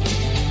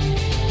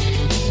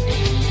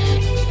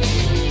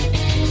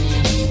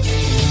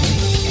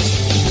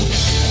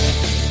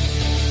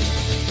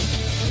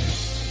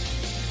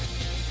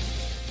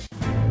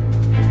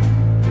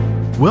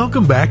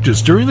 Welcome back to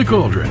Stirring the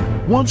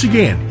Cauldron. Once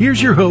again,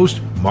 here's your host,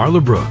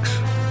 Marla Brooks.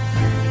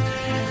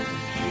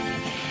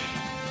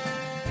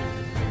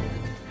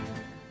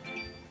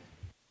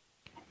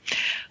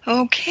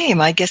 Okay,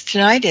 my guest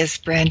tonight is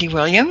Brandy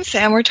Williams,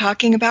 and we're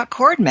talking about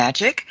cord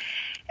magic.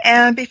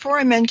 And before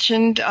I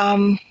mentioned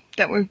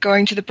that we're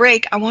going to the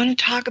break, I want to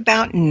talk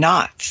about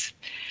knots.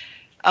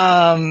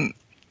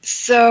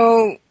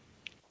 So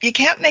you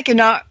can't make a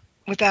knot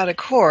without a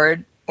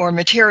cord or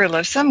material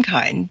of some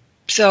kind.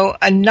 So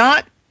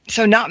knot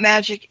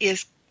magic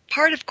is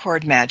part of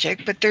cord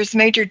magic, but there's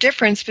major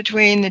difference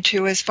between the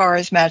two as far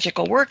as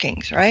magical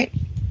workings, right?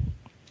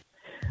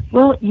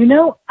 Well,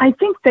 I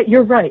think that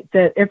you're right,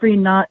 that every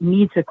knot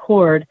needs a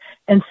cord.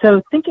 And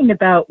so thinking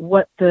about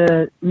what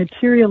the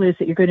material is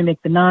that you're going to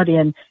make the knot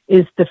in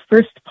is the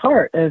first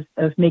part of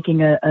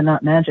making a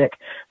knot magic.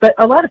 But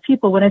a lot of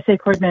people, when I say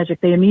cord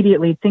magic, they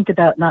immediately think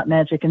about knot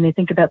magic and they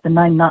think about the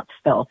 9-knot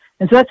spell.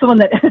 And so that's the one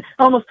that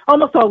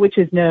almost all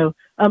witches know.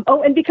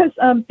 And because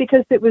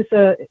it was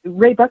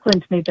Ray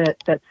Buckland made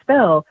that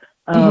spell,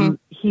 I'm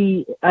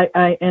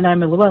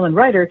a Llewellyn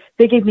writer,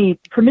 they gave me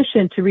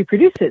permission to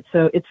reproduce it,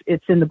 so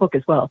it's in the book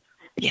as well.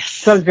 Yes.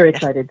 So I was very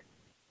excited.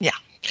 Yeah.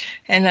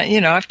 And,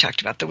 I've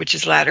talked about the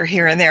witch's ladder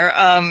here and there,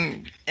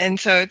 and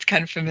so it's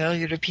kind of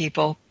familiar to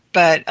people,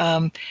 but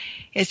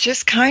it's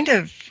just kind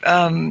of,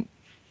 okay,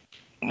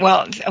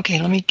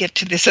 let me get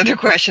to this other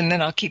question,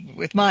 then I'll keep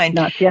with mine.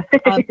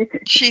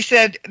 She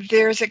said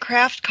there's a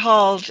craft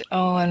called,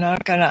 I'm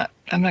not gonna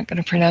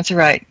pronounce it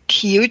right,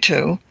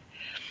 Kyutu,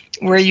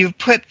 where you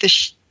put the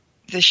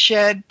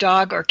shed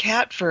dog or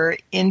cat fur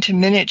into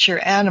miniature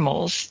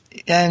animals,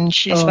 and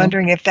she's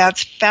wondering if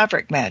that's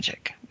fabric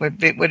magic.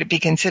 Would it be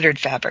considered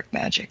fabric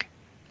magic?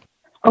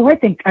 Oh, I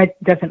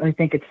definitely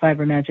think it's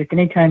fiber magic.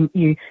 Anytime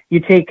you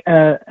take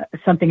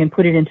something and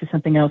put it into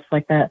something else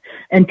like that,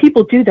 and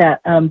people do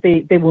that.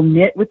 They will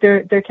knit with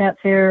their cat's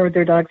hair or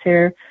their dog's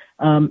hair.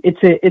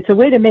 It's a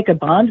way to make a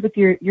bond with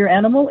your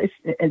animal.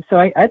 And so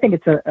I think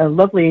it's a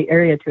lovely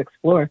area to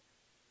explore.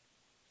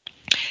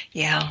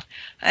 Yeah.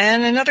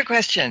 And another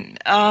question.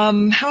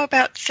 How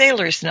about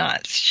sailor's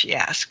knots, she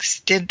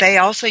asks. Did they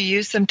also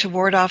use them to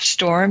ward off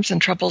storms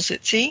and troubles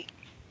at sea?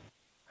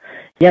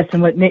 Yes,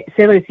 and what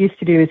sailors used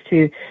to do is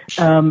to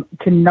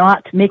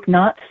make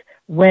knots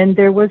when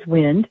there was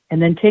wind,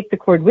 and then take the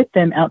cord with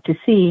them out to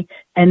sea,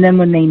 and then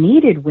when they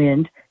needed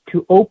wind,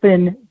 to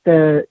open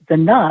the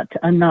knot, to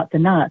unknot the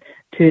knot,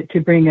 to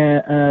bring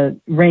a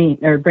rain,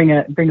 or bring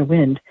a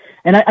wind.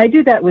 And I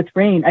do that with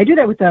rain. I do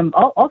that with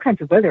all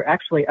kinds of weather,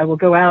 actually. I will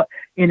go out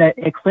in an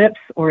eclipse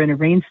or in a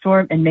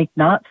rainstorm and make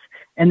knots.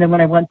 And then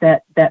when I want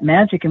that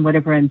magic in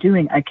whatever I'm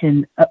doing, I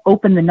can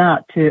open the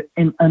knot to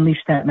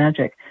unleash that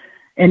magic.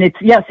 And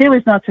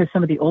sailor's knots are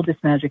some of the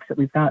oldest magics that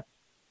we've got.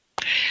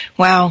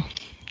 Wow.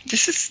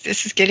 This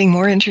is getting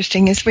more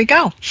interesting as we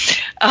go.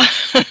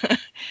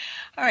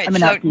 All right. I'm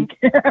an out geek.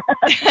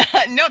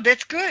 No,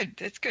 that's good.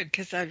 That's good,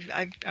 because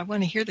I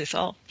want to hear this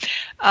all.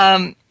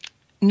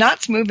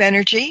 Knots move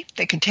energy.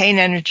 They contain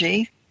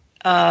energy.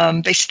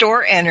 They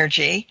store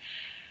energy.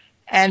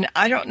 And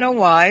I don't know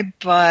why,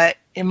 but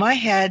in my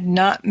head,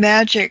 knot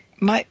magic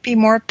might be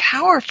more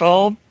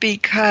powerful,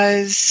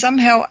 because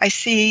somehow I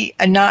see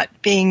a knot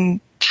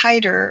being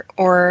tighter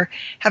or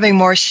having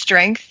more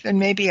strength than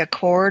maybe a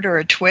cord or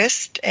a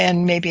twist,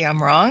 and maybe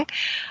I'm wrong.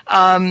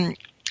 And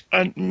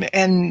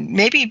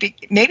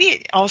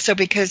maybe also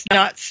because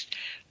knots,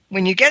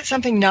 when you get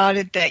something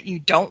knotted that you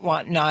don't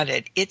want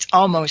knotted, it's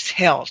almost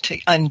hell to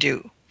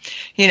undo. So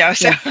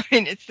yeah. I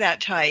mean, it's that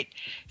tight.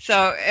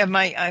 So am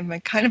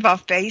I kind of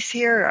off base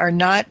here? Are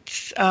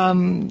knots,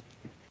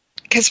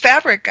 because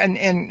fabric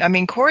and I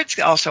mean, cords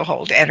also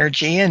hold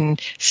energy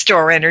and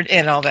store energy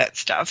and all that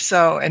stuff.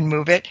 So, and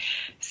move it.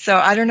 So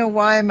I don't know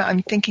why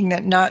I'm thinking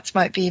that knots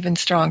might be even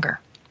stronger.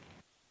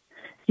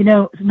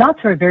 Knots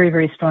are very,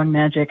 very strong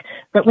magic.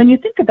 But when you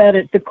think about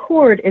it, the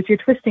cord, as you're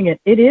twisting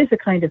it, it is a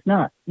kind of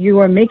knot. You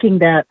are making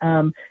that,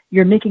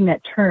 you're making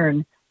that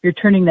turn. You're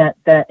turning that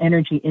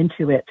energy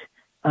into it.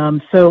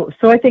 So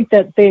I think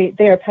that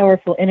they are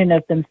powerful in and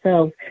of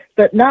themselves.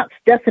 But knots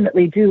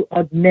definitely do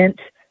augment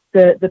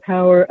the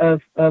power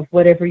of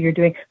whatever you're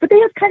doing. But they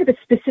have kind of a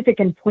specific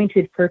and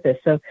pointed purpose.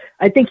 So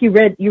I think you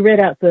read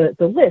out the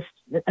list.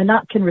 A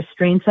knot can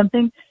restrain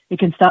something. It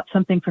can stop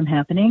something from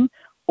happening.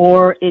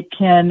 Or it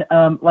can,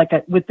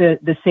 with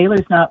the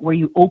sailor's knot, where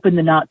you open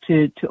the knot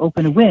to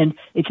open a wind,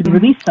 it can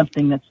release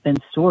something that's been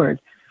stored.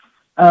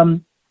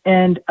 And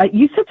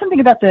you said something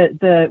about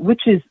the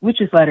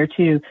witch's ladder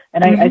too,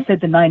 and I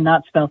said the 9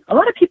 knot spell. A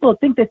lot of people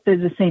think that they're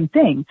the same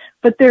thing,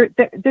 but there's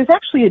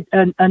actually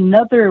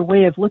another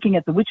way of looking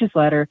at the witch's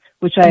ladder,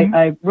 which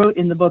I wrote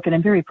in the book, and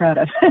I'm very proud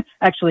of,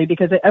 actually,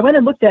 because I went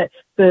and looked at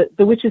the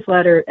witch's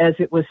ladder as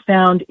it was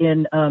found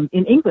in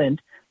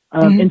England,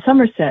 in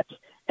Somerset.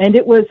 And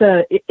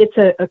it's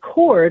a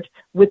cord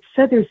with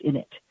feathers in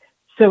it.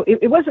 So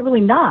it wasn't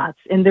really knots,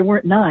 and there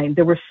weren't 9.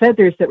 There were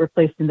feathers that were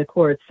placed in the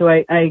cord. So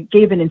I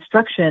gave an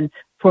instruction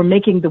for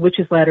making the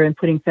witch's ladder and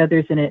putting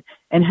feathers in it,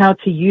 and how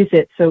to use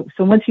it. So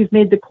once you've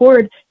made the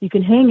cord, you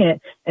can hang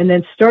it, and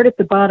then start at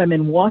the bottom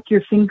and walk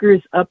your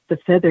fingers up the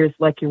feathers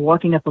like you're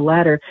walking up a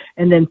ladder,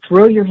 and then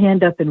throw your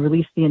hand up and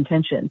release the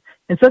intention.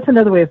 And so that's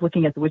another way of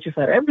looking at the witch's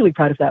ladder. I'm really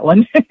proud of that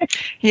one.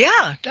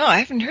 Yeah, no, I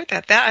haven't heard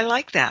that. I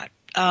like that.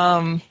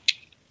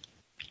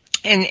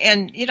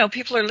 And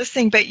people are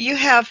listening, but you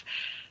have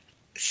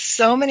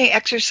so many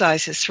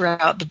exercises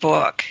throughout the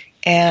book.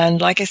 And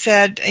like I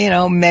said,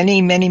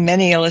 many, many,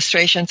 many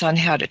illustrations on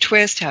how to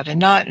twist, how to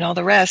knot, and all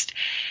the rest.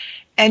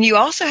 And you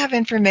also have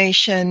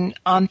information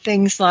on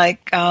things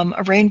like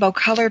a rainbow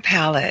color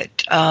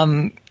palette,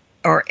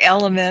 or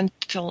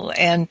elemental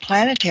and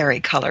planetary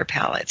color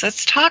palettes.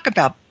 Let's talk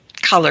about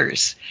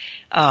colors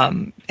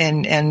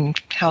and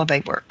how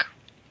they work.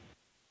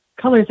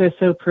 Colors are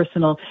so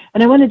personal.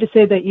 And I wanted to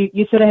say that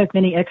you said I have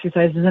many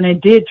exercises, and I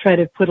did try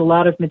to put a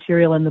lot of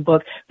material in the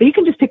book, but you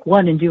can just pick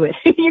one and do it.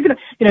 You don't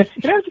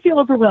have to feel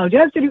overwhelmed. You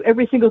don't have to do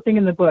every single thing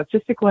in the book.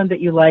 Just pick one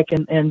that you like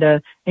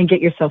and get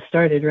yourself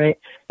started, right?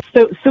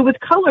 So with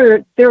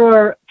color, there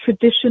are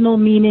traditional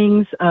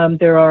meanings.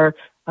 There are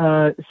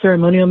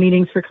ceremonial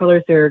meanings for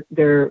colors. There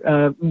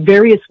are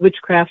various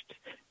witchcraft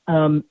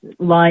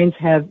lines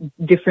have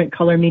different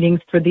color meanings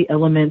for the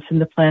elements and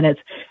the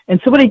planets.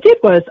 And so what I did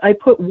was I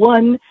put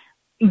one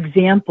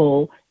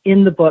example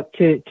in the book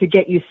to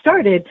get you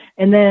started,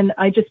 and then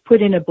I just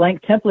put in a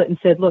blank template and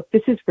said, look,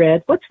 this is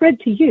red. What's red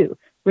to you?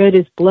 Red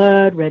is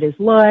blood, red is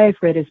life,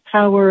 red is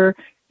power.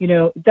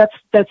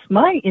 That's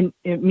my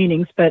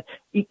meanings, but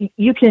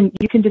you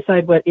can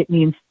decide what it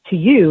means to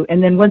you.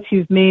 And then once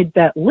you've made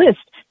that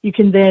list, you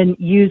can then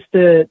use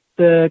the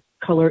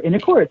color in a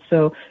cord.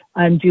 So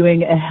I'm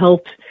doing a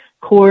health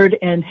cord,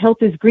 and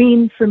health is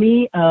green for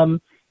me.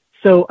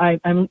 So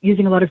I'm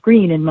using a lot of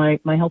green in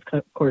my health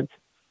cords.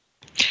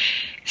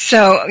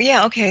 So,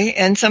 yeah, okay.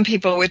 And some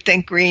people would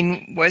think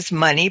green was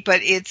money,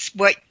 but it's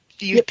what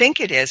you think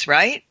it is,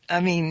 right?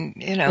 I mean,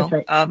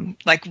 right.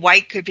 Like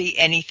white could be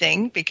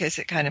anything because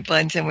it kind of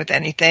blends in with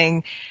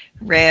anything.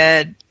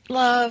 Red,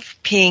 love,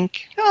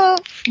 pink, all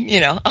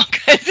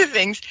kinds of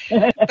things.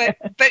 But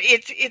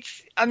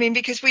it's, I mean,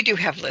 because we do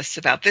have lists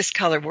about this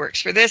color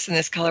works for this and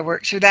this color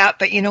works for that.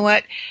 But you know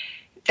what?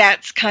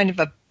 That's kind of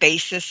a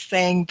basis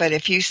thing. But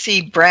if you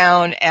see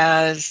brown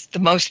as the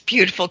most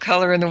beautiful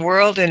color in the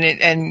world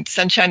and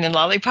sunshine and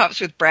lollipops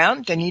with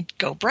brown, then you'd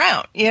go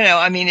brown.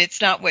 I mean,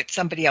 it's not what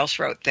somebody else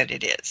wrote that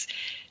it is.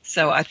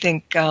 So I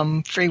think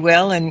free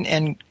will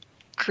and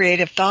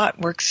creative thought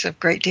works a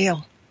great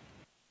deal.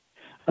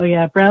 Oh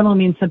yeah, brown will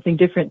mean something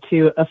different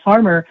to a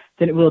farmer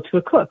than it will to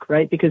a cook,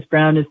 right? Because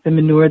brown is the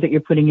manure that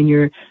you're putting in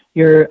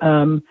your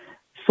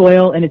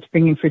soil, and it's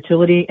bringing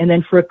fertility. And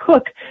then for a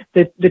cook,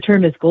 the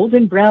term is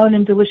golden brown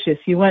and delicious.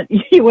 You want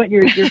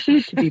your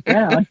food to be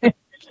brown.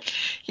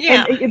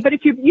 Yeah. But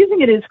if you're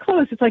using it as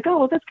clothes, it's like, oh,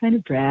 well, that's kind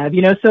of drab,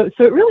 So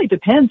it really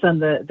depends on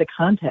the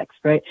context,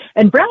 right?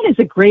 And brown is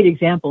a great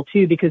example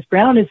too, because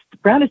brown is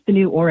the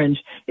new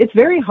orange. It's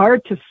very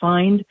hard to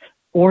find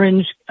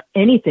orange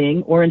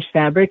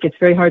fabric. It's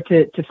very hard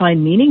to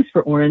find meanings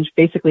for orange.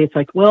 Basically, it's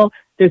like, well,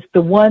 there's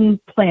the one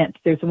plant,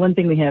 there's the one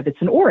thing we have,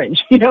 it's an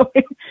orange,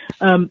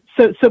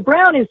 So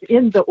brown is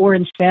in the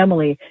orange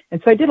family.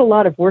 And so I did a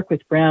lot of work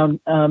with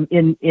brown,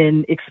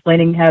 in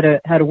explaining how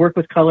to work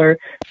with color.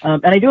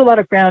 And I do a lot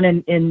of brown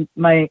in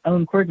my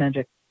own cord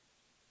magic.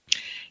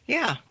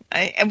 Yeah.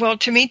 Well,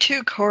 to me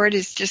too, cord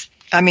is just,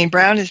 I mean,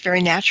 brown is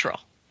very natural.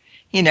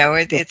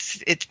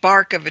 It's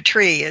bark of a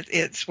tree.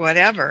 It's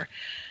whatever.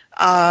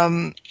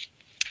 And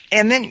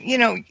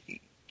then,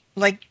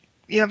 like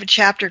you have a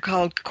chapter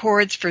called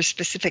Chords for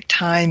Specific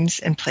Times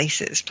and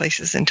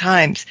Places and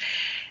Times.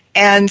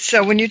 And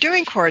so when you're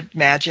doing chord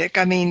magic,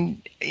 I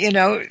mean,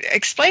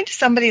 explain to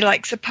somebody,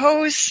 like,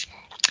 suppose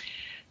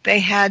they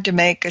had to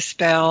make a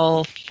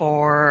spell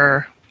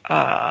for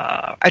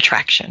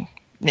attraction.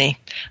 Me,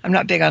 I'm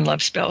not big on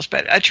love spells,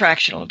 but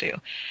attraction will do.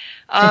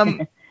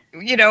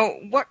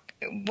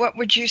 What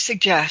would you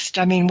suggest?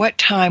 I mean, what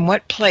time,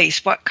 what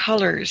place, what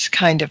colors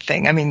kind of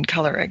thing? I mean,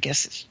 color, I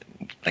guess, is,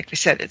 like we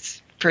said,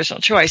 it's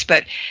personal choice.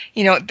 But,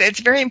 it's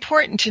very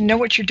important to know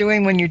what you're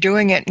doing when you're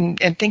doing it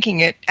and thinking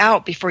it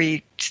out before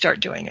you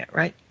start doing it,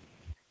 right?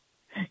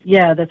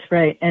 Yeah, that's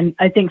right. And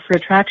I think for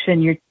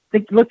attraction, you're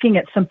looking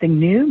at something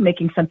new,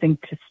 making something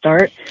to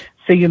start.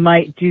 So you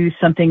might do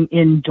something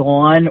in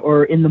dawn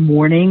or in the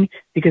morning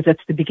because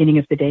that's the beginning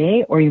of the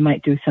day, or you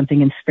might do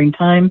something in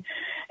springtime.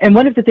 And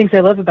one of the things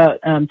I love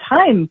about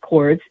time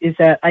cords is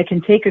that I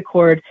can take a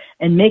cord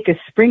and make a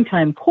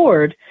springtime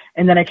cord,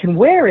 and then I can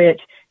wear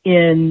it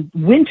in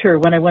winter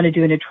when I want to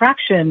do an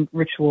attraction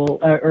ritual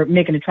or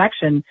make an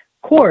attraction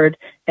cord,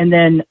 and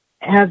then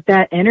have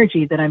that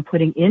energy that I'm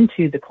putting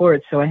into the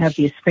cord. So I have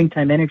the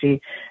springtime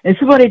energy. And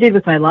this is what I did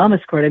with my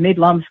llamas cord. I made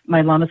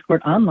my llamas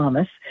cord on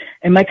llamas,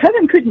 and my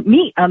cousin couldn't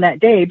meet on that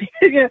day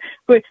because,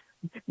 but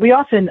we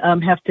often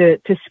have to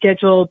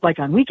schedule like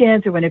on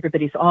weekends or when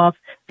everybody's off.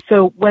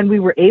 So when we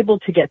were able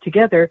to get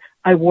together,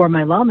 I wore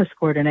my llamas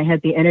cord and I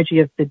had the energy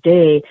of the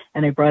day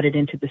and I brought it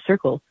into the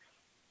circle.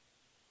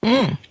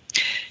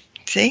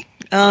 See,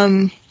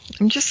 I'm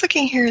just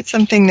looking here at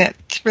something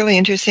that's really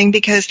interesting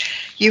because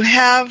you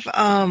have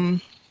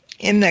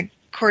in the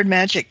cord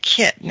magic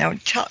kit. Now,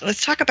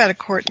 let's talk about a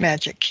cord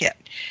magic kit.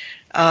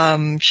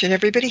 Should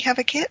everybody have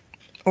a kit,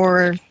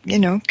 or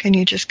can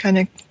you just kind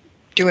of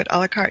do it a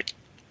la carte?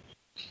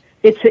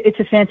 It's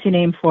a fancy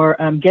name for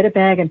get a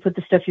bag and put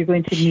the stuff you're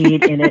going to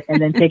need in it, and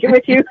then take it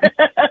with you.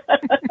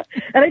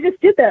 And I just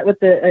did that with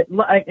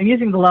I'm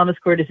using the llamas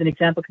cord as an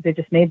example because I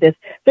just made this.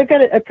 So I've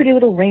got a pretty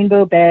little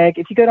rainbow bag.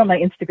 If you go to my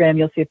Instagram,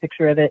 you'll see a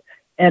picture of it.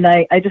 And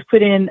I just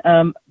put in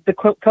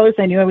the colors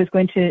I knew I was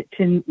going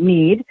to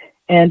need,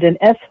 and an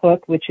S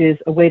hook, which is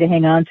a way to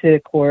hang on to a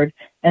cord,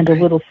 and a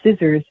little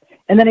scissors.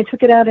 And then I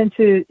took it out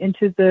into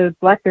the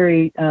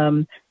blackberry,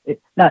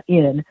 not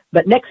in,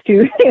 but next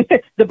to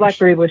the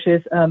blackberry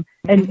bushes,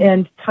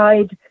 and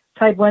tied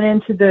one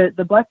end to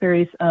the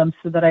blackberries,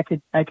 so that I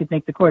could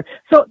make the cord.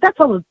 So that's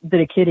all that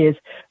a kit is.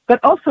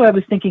 But also I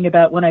was thinking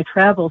about when I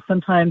travel,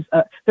 sometimes,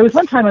 there was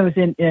one time I was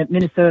in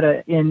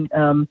Minnesota in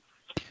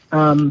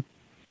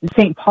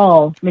St.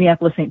 Paul,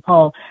 Minneapolis, St.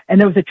 Paul, and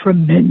there was a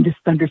tremendous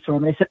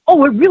thunderstorm. And I said,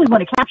 oh, I really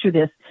want to capture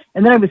this.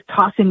 And then I was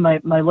tossing my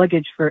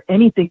luggage for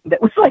anything that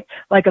was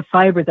like a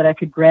fiber that I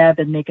could grab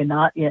and make a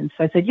knot in.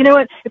 So I said, you know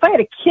what? If I had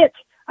a kit,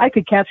 I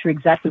could capture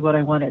exactly what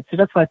I wanted. So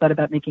that's why I thought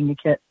about making a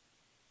kit.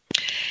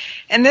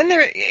 And then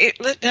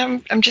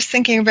I'm just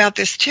thinking about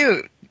this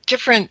too.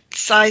 Different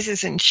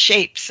sizes and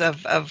shapes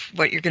of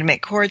what you're going to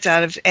make cords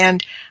out of.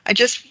 And I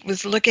just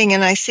was looking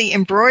and I see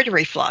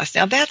embroidery floss.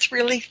 Now that's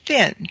really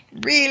thin,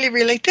 really,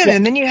 really thin. Yeah.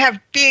 And then you have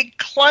big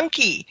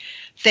clunky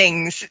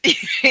things,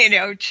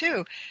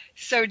 too.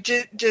 So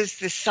does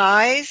the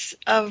size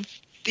of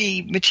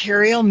the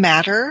material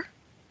matter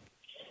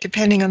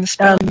depending on the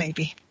spell,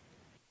 maybe?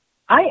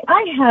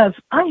 I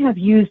have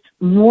used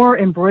more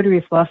embroidery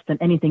floss than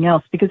anything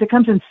else because it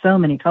comes in so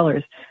many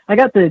colors. I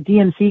got the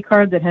DMC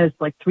card that has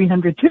like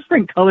 300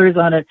 different colors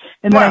on it,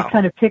 and then I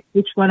kind of picked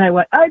which one I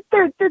want.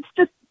 There's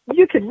just,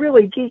 you could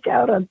really geek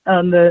out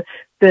on the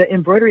the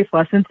embroidery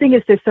floss. And the thing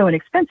is, they're so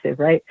inexpensive,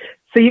 right?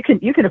 So you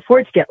can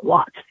afford to get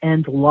lots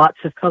and lots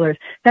of colors.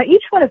 Now,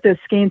 each one of those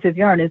skeins of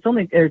yarn is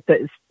only, or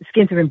the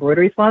skeins of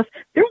embroidery floss,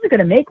 they're only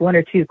going to make 1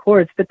 or 2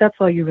 cords, but that's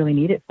all you really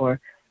need it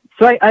for.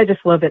 So I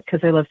just love it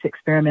because I love to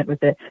experiment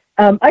with it.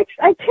 I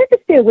tend to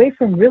stay away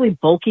from really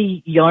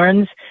bulky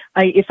yarns.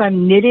 If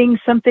I'm knitting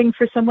something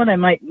for someone, I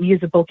might use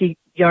a bulky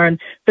yarn.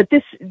 But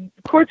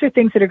cords are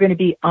things that are going to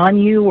be on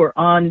you or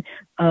on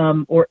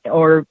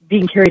or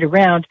being carried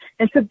around,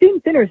 and so being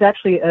thinner is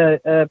actually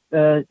a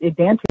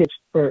advantage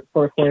for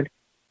a cord.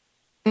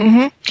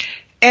 Mm-hmm.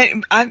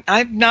 And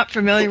I'm not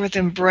familiar with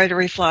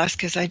embroidery floss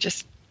because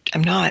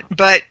I'm not.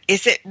 But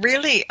is it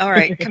really all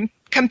right?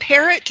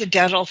 Compare it to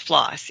dental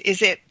floss.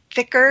 Is it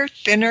thicker,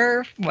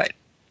 thinner, what?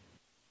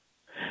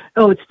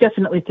 Oh, it's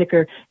definitely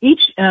thicker.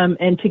 Each,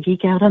 and to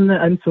geek out on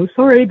I'm so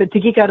sorry, but to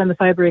geek out on the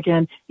fiber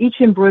again, each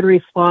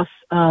embroidery floss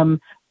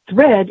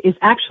thread is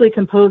actually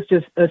composed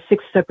of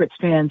 6 separate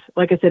strands.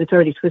 Like I said, it's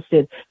already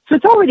twisted. So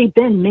it's already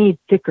been made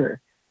thicker.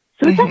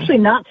 So it's actually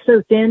not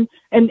so thin.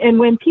 And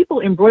when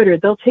people embroider,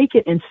 they'll take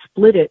it and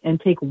split it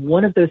and take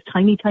one of those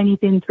tiny, tiny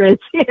thin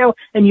threads,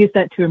 and use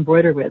that to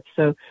embroider with.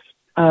 So,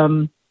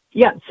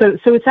 yeah, so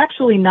it's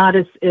actually not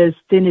as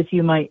thin as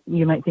you might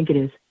think it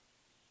is.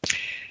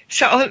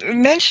 So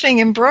mentioning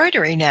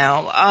embroidery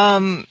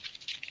now,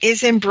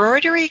 is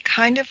embroidery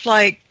kind of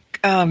like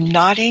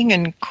knotting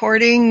and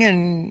cording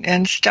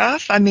and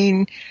stuff? I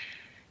mean,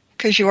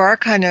 because you are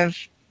kind of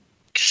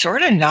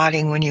sort of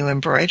knotting when you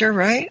embroider,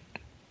 right?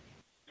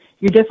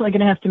 You're definitely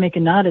going to have to make a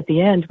knot at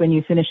the end when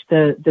you finish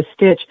the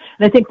stitch.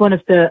 And I think one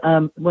of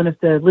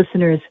the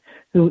listeners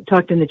who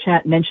talked in the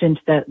chat mentioned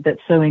that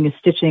sewing is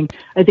stitching.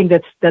 I think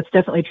that's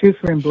definitely true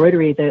for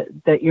embroidery,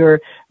 that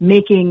you're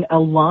making a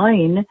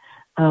line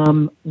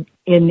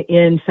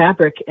in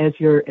fabric as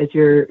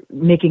you're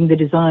making the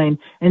design,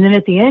 and then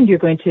at the end you're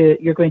going to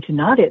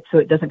knot it so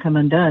it doesn't come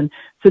undone.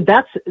 So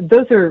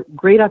those are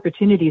great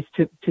opportunities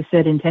to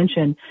set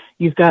intention.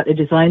 You've got a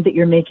design that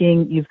you're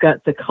making, you've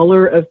got the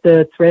color of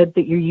the thread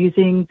that you're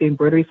using, the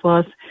embroidery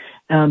floss,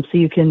 so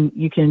you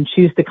can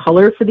choose the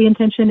color for the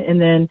intention,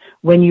 and then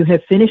when you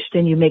have finished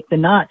and you make the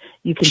knot,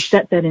 you can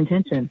set that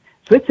intention.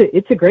 So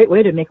it's a great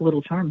way to make a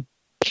little charm.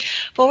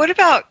 Well, what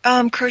about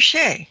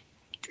crochet?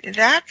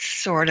 That's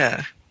sort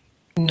of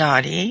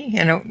knotty,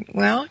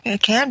 Well,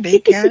 it can be,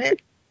 can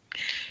it?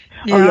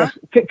 Yeah. Oh,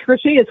 yes.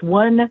 Crochet is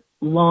one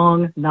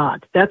long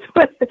knot. That's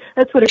what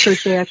a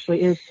crochet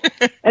actually is.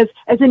 As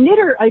a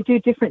knitter, I do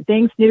different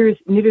things.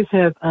 Knitters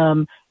have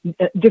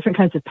different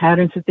kinds of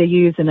patterns that they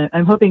use, and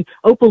I'm hoping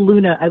Opal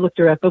Luna. I looked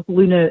her up. Opal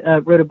Luna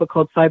wrote a book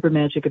called Fiber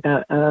Magic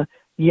about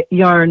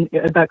yarn,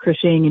 about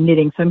crocheting and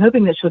knitting. So I'm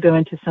hoping that she'll go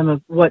into some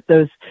of what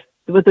those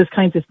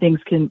kinds of things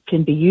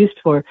can be used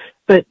for.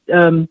 But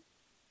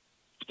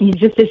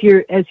just as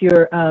you're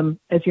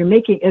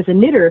making, as a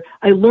knitter,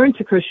 I learned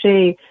to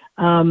crochet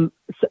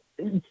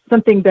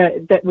something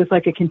that was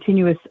like a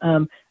continuous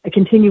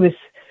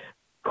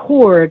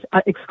cord.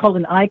 It's called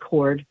an I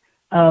cord.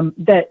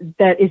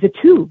 That is a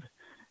tube.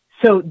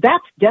 So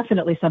that's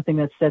definitely something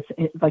that's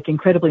like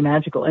incredibly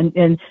magical.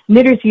 And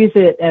knitters use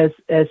it as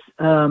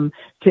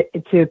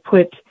to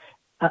put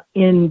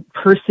in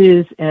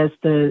purses as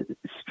the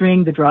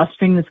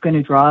drawstring that's going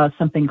to draw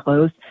something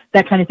closed,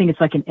 that kind of thing. It's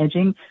like an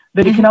edging,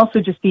 but it can also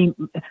just be,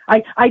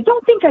 I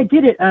don't think I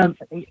did it.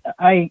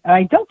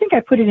 I don't think I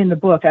put it in the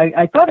book.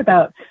 I thought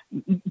about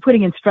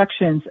putting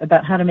instructions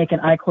about how to make an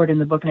I-cord in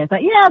the book, and I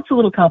thought, yeah, it's a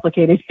little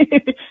complicated.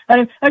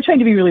 I'm trying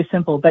to be really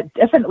simple, but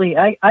definitely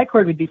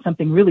I-cord would be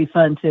something really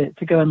fun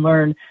to go and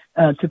learn,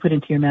 to put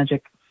into your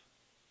magic.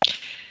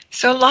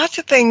 So lots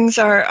of things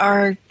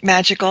are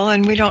magical,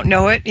 and we don't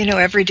know it,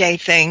 everyday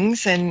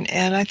things, and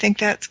I think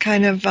that's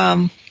kind of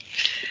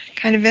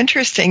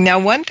interesting. Now,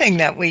 one thing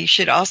that we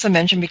should also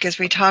mention, because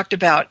we talked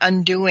about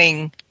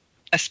undoing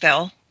a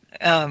spell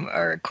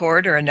or a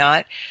cord or a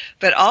knot,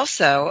 but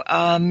also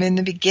in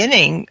the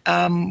beginning,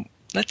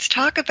 let's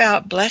talk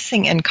about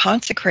blessing and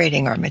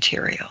consecrating our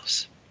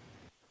materials.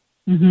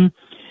 Mm-hmm.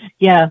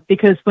 Yeah,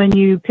 because when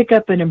you pick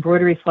up an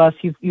embroidery floss,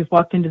 you've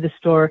walked into the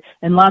store,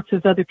 and lots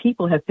of other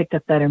people have picked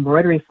up that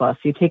embroidery floss.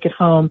 You take it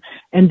home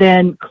and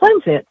then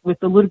cleanse it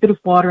with a little bit of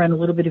water and a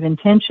little bit of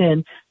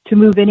intention to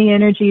move any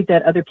energy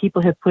that other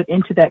people have put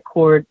into that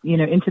cord,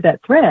 into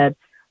that thread,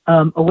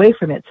 away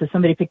from it. So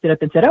somebody picked it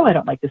up and said, "Oh, I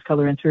don't like this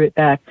color," and threw it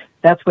back.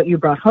 That's what you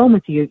brought home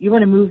with you. You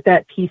want to move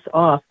that piece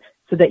off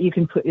so that you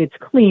can it's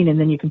clean, and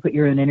then you can put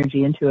your own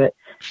energy into it.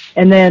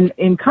 And then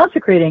in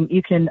consecrating,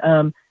 you can,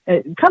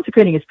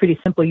 consecrating is pretty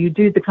simple. You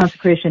do the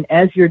consecration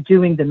as you're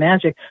doing the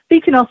magic, but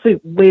you can also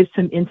wave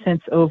some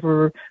incense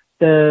over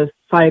the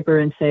fiber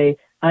and say,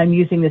 "I'm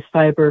using this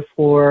fiber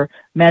for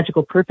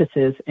magical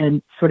purposes,"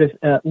 and sort of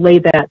lay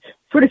that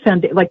sort of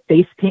like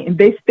base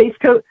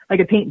coat, like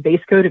a paint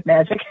base coat of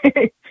magic.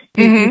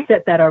 You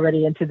set that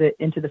already into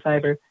the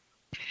fiber.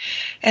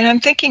 And I'm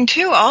thinking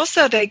too,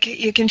 also that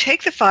you can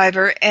take the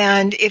fiber,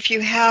 and if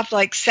you have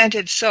like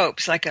scented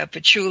soaps, like a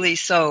patchouli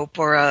soap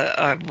or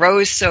a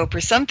rose soap or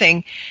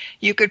something,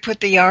 you could put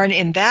the yarn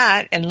in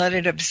that and let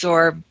it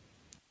absorb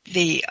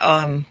the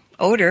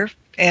odor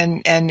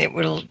and it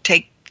will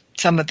take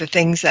some of the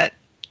things that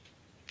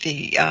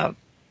the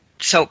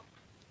soap,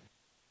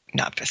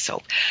 not the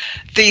soap,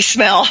 the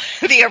smell,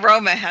 the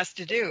aroma has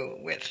to do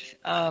with.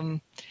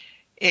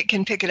 It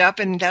can pick it up,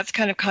 and that's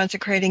kind of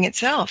consecrating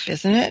itself,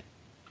 isn't it?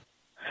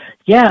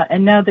 Yeah,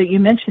 and now that you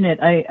mention it,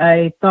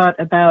 I thought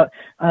about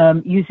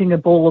using a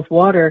bowl of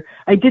water.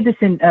 I did this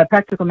in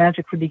Practical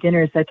Magic for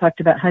Beginners. I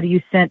talked about how to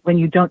use scent when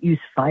you don't use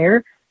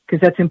fire,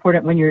 because that's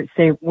important when you're,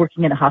 say,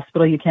 working in a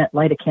hospital. You can't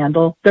light a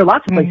candle. There are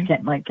lots of places you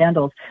can't light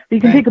candles. But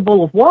you can take a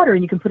bowl of water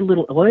and you can put a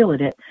little oil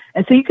in it.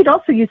 And so you could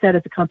also use that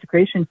as a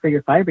consecration for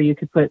your fiber. You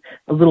could put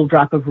a little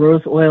drop of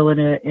rose oil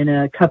in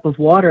a cup of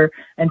water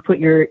and put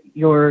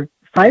your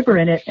fiber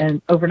in it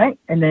and overnight,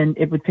 and then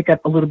it would pick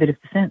up a little bit of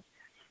the scent.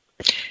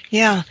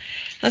 Yeah.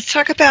 Let's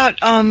talk about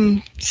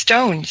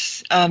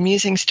stones,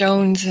 using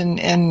stones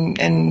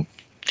and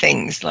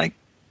things like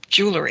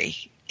jewelry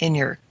in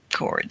your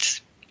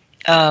cords.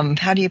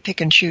 How do you pick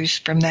and choose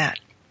from that?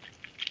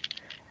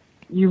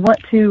 You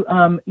want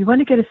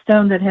to get a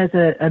stone that has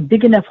a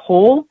big enough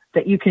hole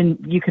that you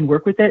can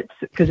work with it,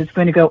 because it's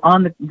going to go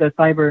on the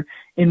fiber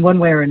in one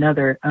way or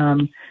another.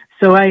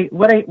 So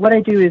what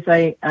I do is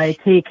I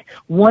take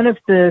one of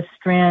the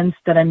strands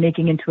that I'm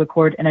making into a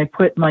cord and I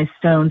put my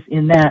stones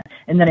in that,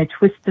 and then I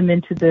twist them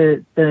into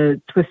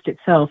the twist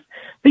itself.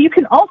 But you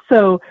can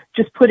also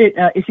just put it,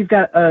 if you've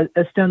got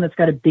a stone that's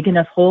got a big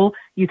enough hole,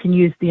 you can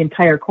use the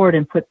entire cord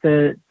and put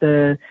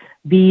the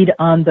bead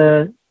on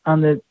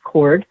the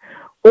cord.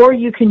 Or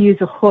you can use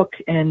a hook,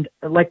 and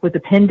like with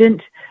a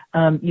pendant,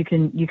 you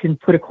can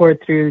put a cord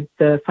through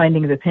the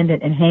finding of a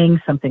pendant and hang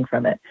something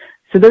from it.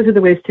 So those are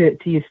the ways to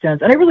use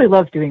stones. And I really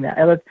love doing that.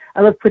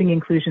 I love putting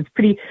inclusions,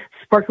 pretty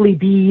sparkly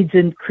beads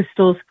and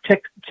crystals,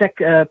 check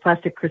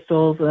plastic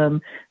crystals,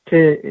 to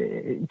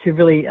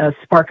really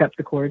spark up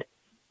the cord.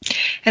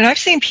 And I've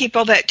seen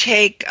people that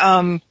take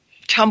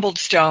tumbled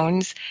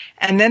stones,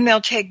 and then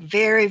they'll take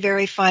very,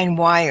 very fine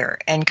wire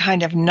and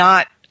kind of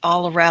knot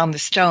all around the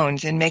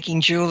stones in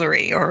making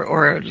jewelry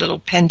or a little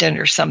pendant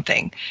or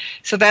something.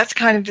 So that's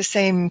kind of the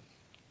same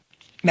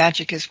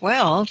magic as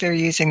well. They're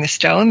using the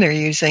stone, they're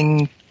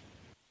using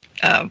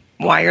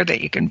wire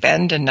that you can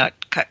bend and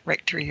not cut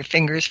right through your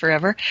fingers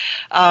forever.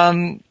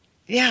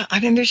 Yeah, I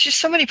mean, there's just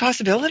so many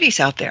possibilities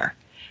out there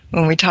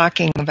when we're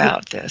talking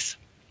about this.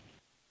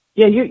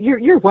 Yeah,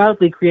 you're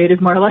wildly creative,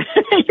 Marla.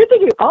 You're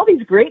thinking of all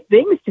these great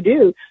things to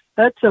do.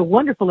 That's a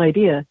wonderful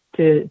idea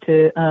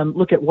to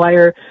look at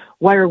wire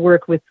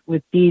work with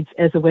beads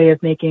as a way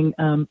of making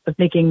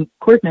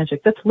cord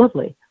magic. That's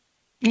lovely.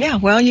 Yeah,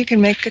 well, you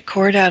can make a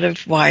cord out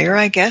of wire,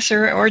 I guess,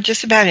 or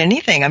just about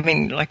anything. I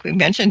mean, like we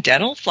mentioned,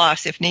 dental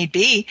floss if need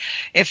be.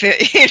 If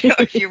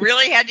you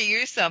really had to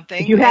use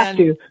something, you have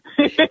to.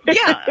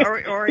 Yeah,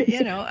 or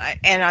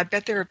and I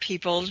bet there are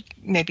people,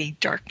 maybe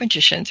dark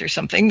magicians or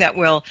something, that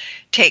will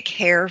take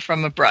hair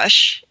from a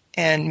brush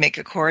and make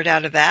a cord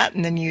out of that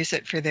and then use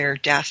it for their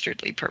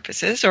dastardly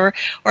purposes, or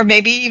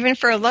maybe even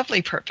for a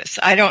lovely purpose.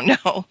 I don't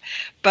know,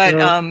 but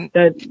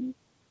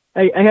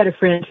I had a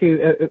friend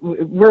who,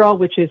 we're all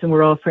witches and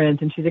we're all friends,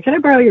 and she said, "Can I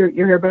borrow your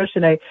hairbrush?"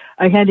 And I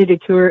handed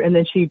it to her, and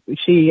then she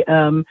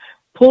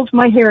pulled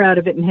my hair out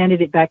of it and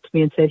handed it back to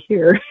me and said,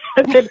 "Here."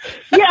 I said,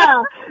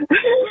 "Yeah."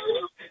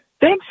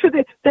 Thanks for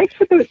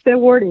the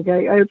warning.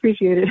 I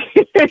appreciate it.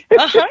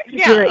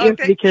 Yeah, right, you have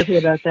to be careful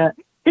about that.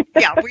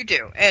 Yeah, we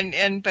do.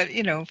 But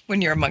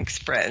when you're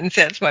amongst friends,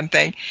 that's one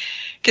thing.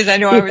 Because I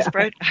know I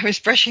was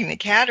brushing the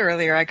cat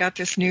earlier. I got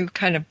this new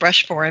kind of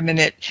brush for him, and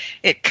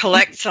it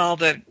collects all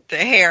the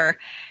hair,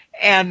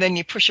 and then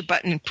you push a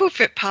button and poof,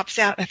 it pops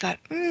out. And I thought,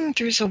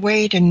 there's a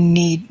way to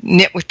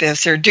knit with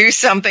this or do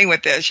something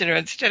with this,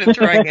 instead of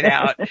throwing it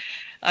out.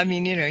 I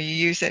mean, you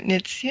use it, and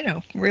it's,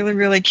 really,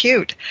 really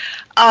cute.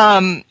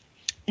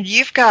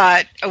 You've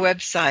got a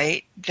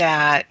website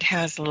that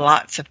has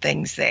lots of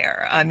things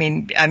there. I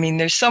mean,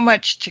 there's so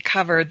much to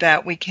cover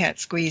that we can't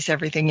squeeze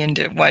everything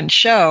into one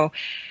show.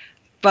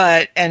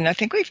 And I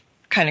think we've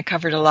kind of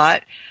covered a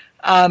lot.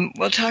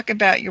 We'll talk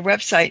about your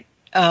website.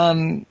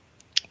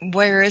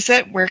 Where is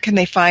it? Where can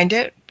they find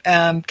it?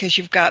 Because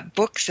you've got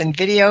books and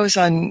videos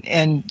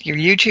and your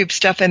YouTube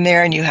stuff in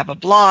there, and you have a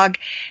blog,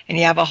 and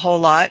you have a whole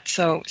lot.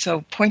 So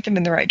point them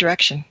in the right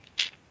direction.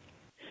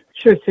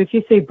 Sure. So if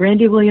you say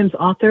Brandy Williams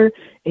author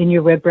in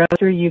your web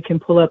browser, you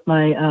can pull up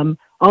my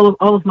all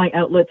of my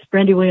outlets,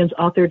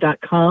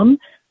 brandywilliamsauthor.com.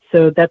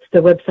 So that's the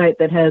website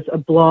that has a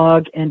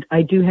blog, and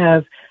I do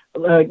have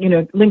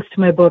links to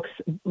my books,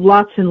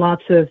 lots and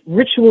lots of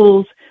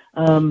rituals,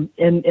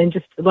 and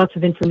just lots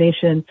of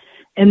information.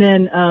 And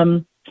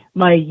then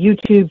my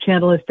YouTube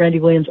channel is Brandy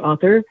Williams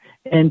Author,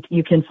 and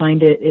you can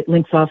find it. It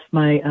links off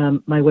my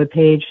my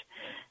webpage.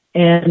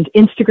 And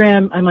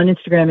Instagram, I'm on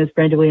Instagram as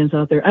Brandy Williams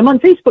Author. I'm on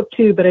Facebook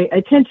too, but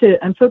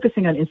I'm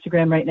focusing on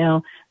Instagram right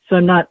now, so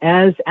I'm not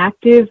as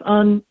active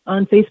on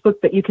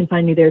Facebook, but you can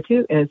find me there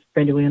too as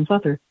Brandy Williams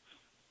Author.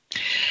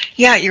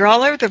 Yeah, you're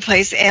all over the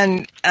place,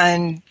 and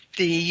the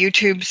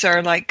YouTubes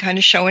are like kind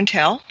of show and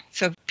tell,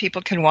 so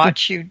people can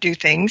watch you do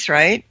things,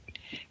 right?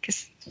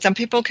 Because some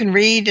people can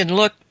read and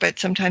look, but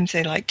sometimes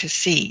they like to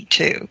see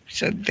too,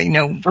 so they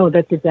know. Oh,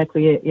 that's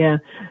exactly it. Yeah.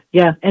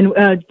 Yeah. And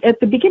at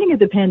the beginning of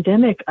the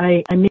pandemic,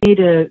 I made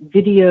a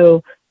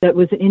video that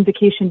was an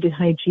invocation to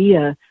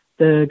Hygeia,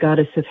 the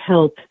goddess of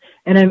health.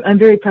 And I'm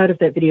very proud of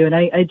that video. And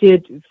I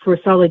did, for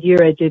a solid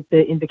year, I did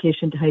the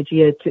invocation to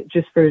Hygeia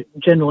just for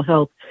general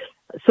health.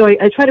 So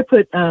I try to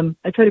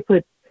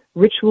put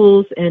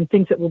rituals and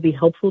things that will be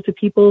helpful to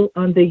people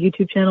on the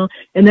YouTube channel.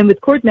 And then with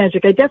cord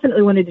magic, I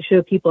definitely wanted to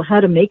show people how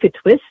to make a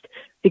twist,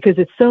 because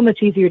it's so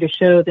much easier to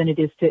show than it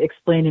is to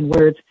explain in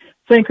words.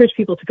 So I encourage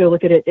people to go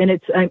look at it. And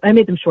I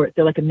made them short.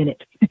 They're like a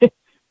minute.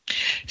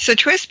 So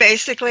twists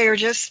basically are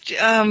just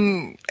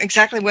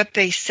exactly what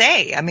they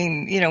say. I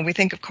mean, we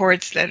think of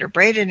cords that are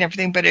braided and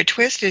everything, but a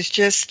twist is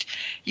just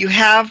you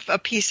have a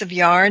piece of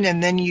yarn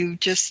and then you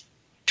just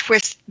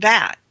twist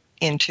that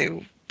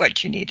into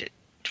what you need it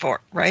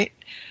for, right?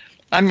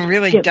 I'm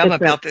really dumb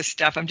about this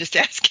stuff. I'm just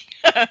asking.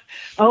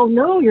 Oh,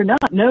 no, you're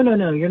not. No,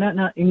 you're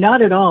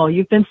not at all.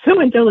 You've been so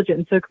intelligent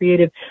and so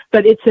creative,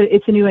 but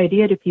it's a new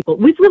idea to people.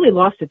 We've really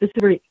lost it. This is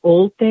a very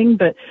old thing,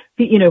 but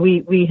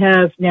we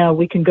have now,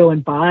 we can go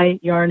and buy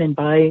yarn and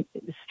buy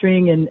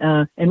string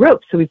and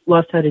rope. So we've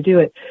lost how to do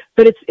it,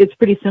 but it's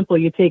pretty simple.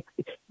 You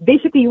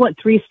basically you want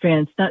 3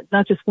 strands,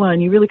 not just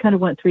one. You really kind of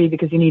want 3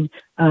 because you need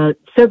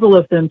several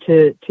of them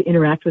to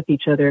interact with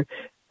each other.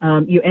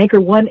 You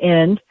anchor one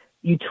end,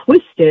 you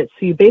twist it,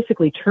 so you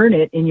basically turn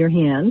it in your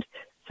hand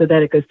so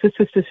that it goes twist,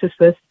 twist, twist, twist,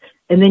 twist,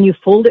 and then you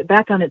fold it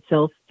back on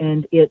itself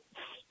and it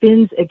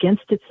spins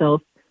against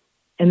itself,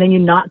 and then you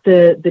knot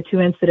the 2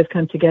 ends that have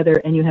come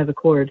together and you have a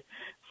cord.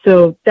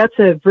 So that's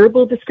a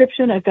verbal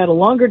description. I've got a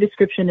longer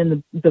description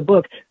in the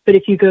book, but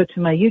if you go to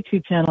my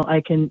YouTube channel,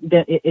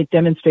 it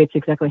demonstrates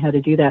exactly how to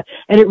do that.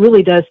 And it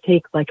really does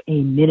take like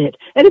a minute.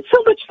 And it's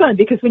so much fun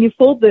because when you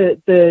fold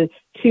the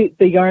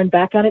yarn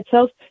back on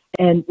itself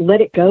and let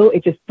it go,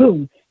 it just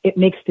boom, it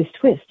makes this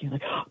twist. You're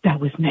like, oh, that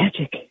was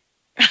magic.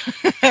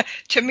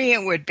 To me,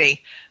 it would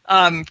be,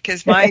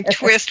 because my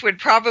twist would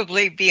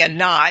probably be a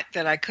knot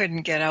that I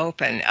couldn't get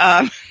open.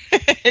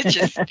 It's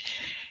just,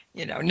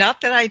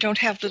 not that I don't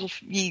have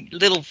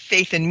little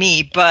faith in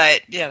me,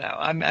 but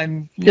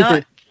I'm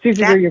not.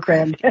 Susan, we're your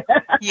friend.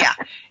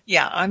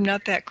 Yeah, I'm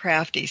not that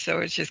crafty, so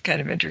it's just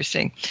kind of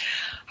interesting.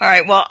 All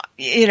right, well,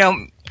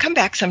 come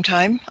back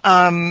sometime,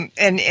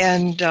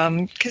 and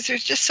because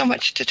there's just so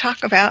much to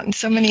talk about and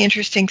so many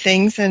interesting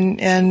things,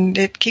 and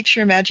it keeps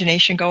your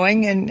imagination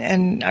going,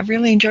 and I've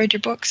really enjoyed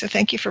your book, so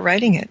thank you for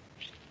writing it.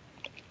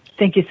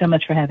 Thank you so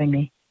much for having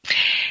me.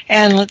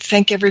 And let's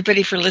thank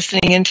everybody for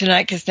listening in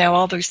tonight, because now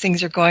all those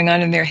things are going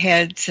on in their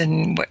heads,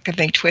 and what can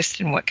they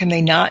twist and what can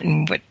they not,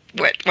 and what,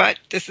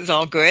 this is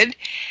all good.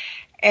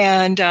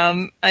 And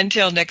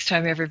until next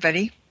time,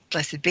 everybody,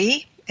 blessed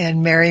be,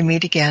 and merry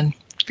meet again.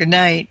 Good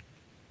night.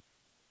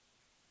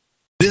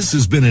 This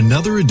has been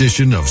another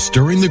edition of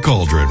Stirring the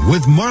Cauldron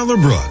with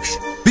Marla Brooks.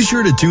 Be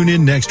sure to tune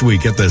in next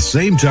week at the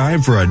same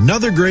time for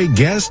another great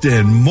guest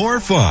and more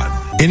fun.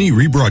 Any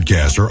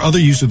rebroadcast or other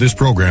use of this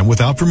program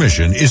without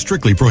permission is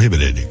strictly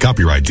prohibited.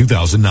 Copyright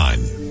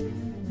 2009.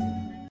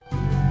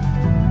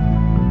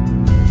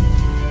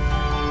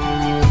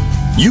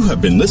 You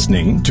have been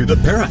listening to the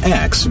Para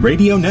X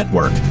Radio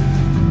Network.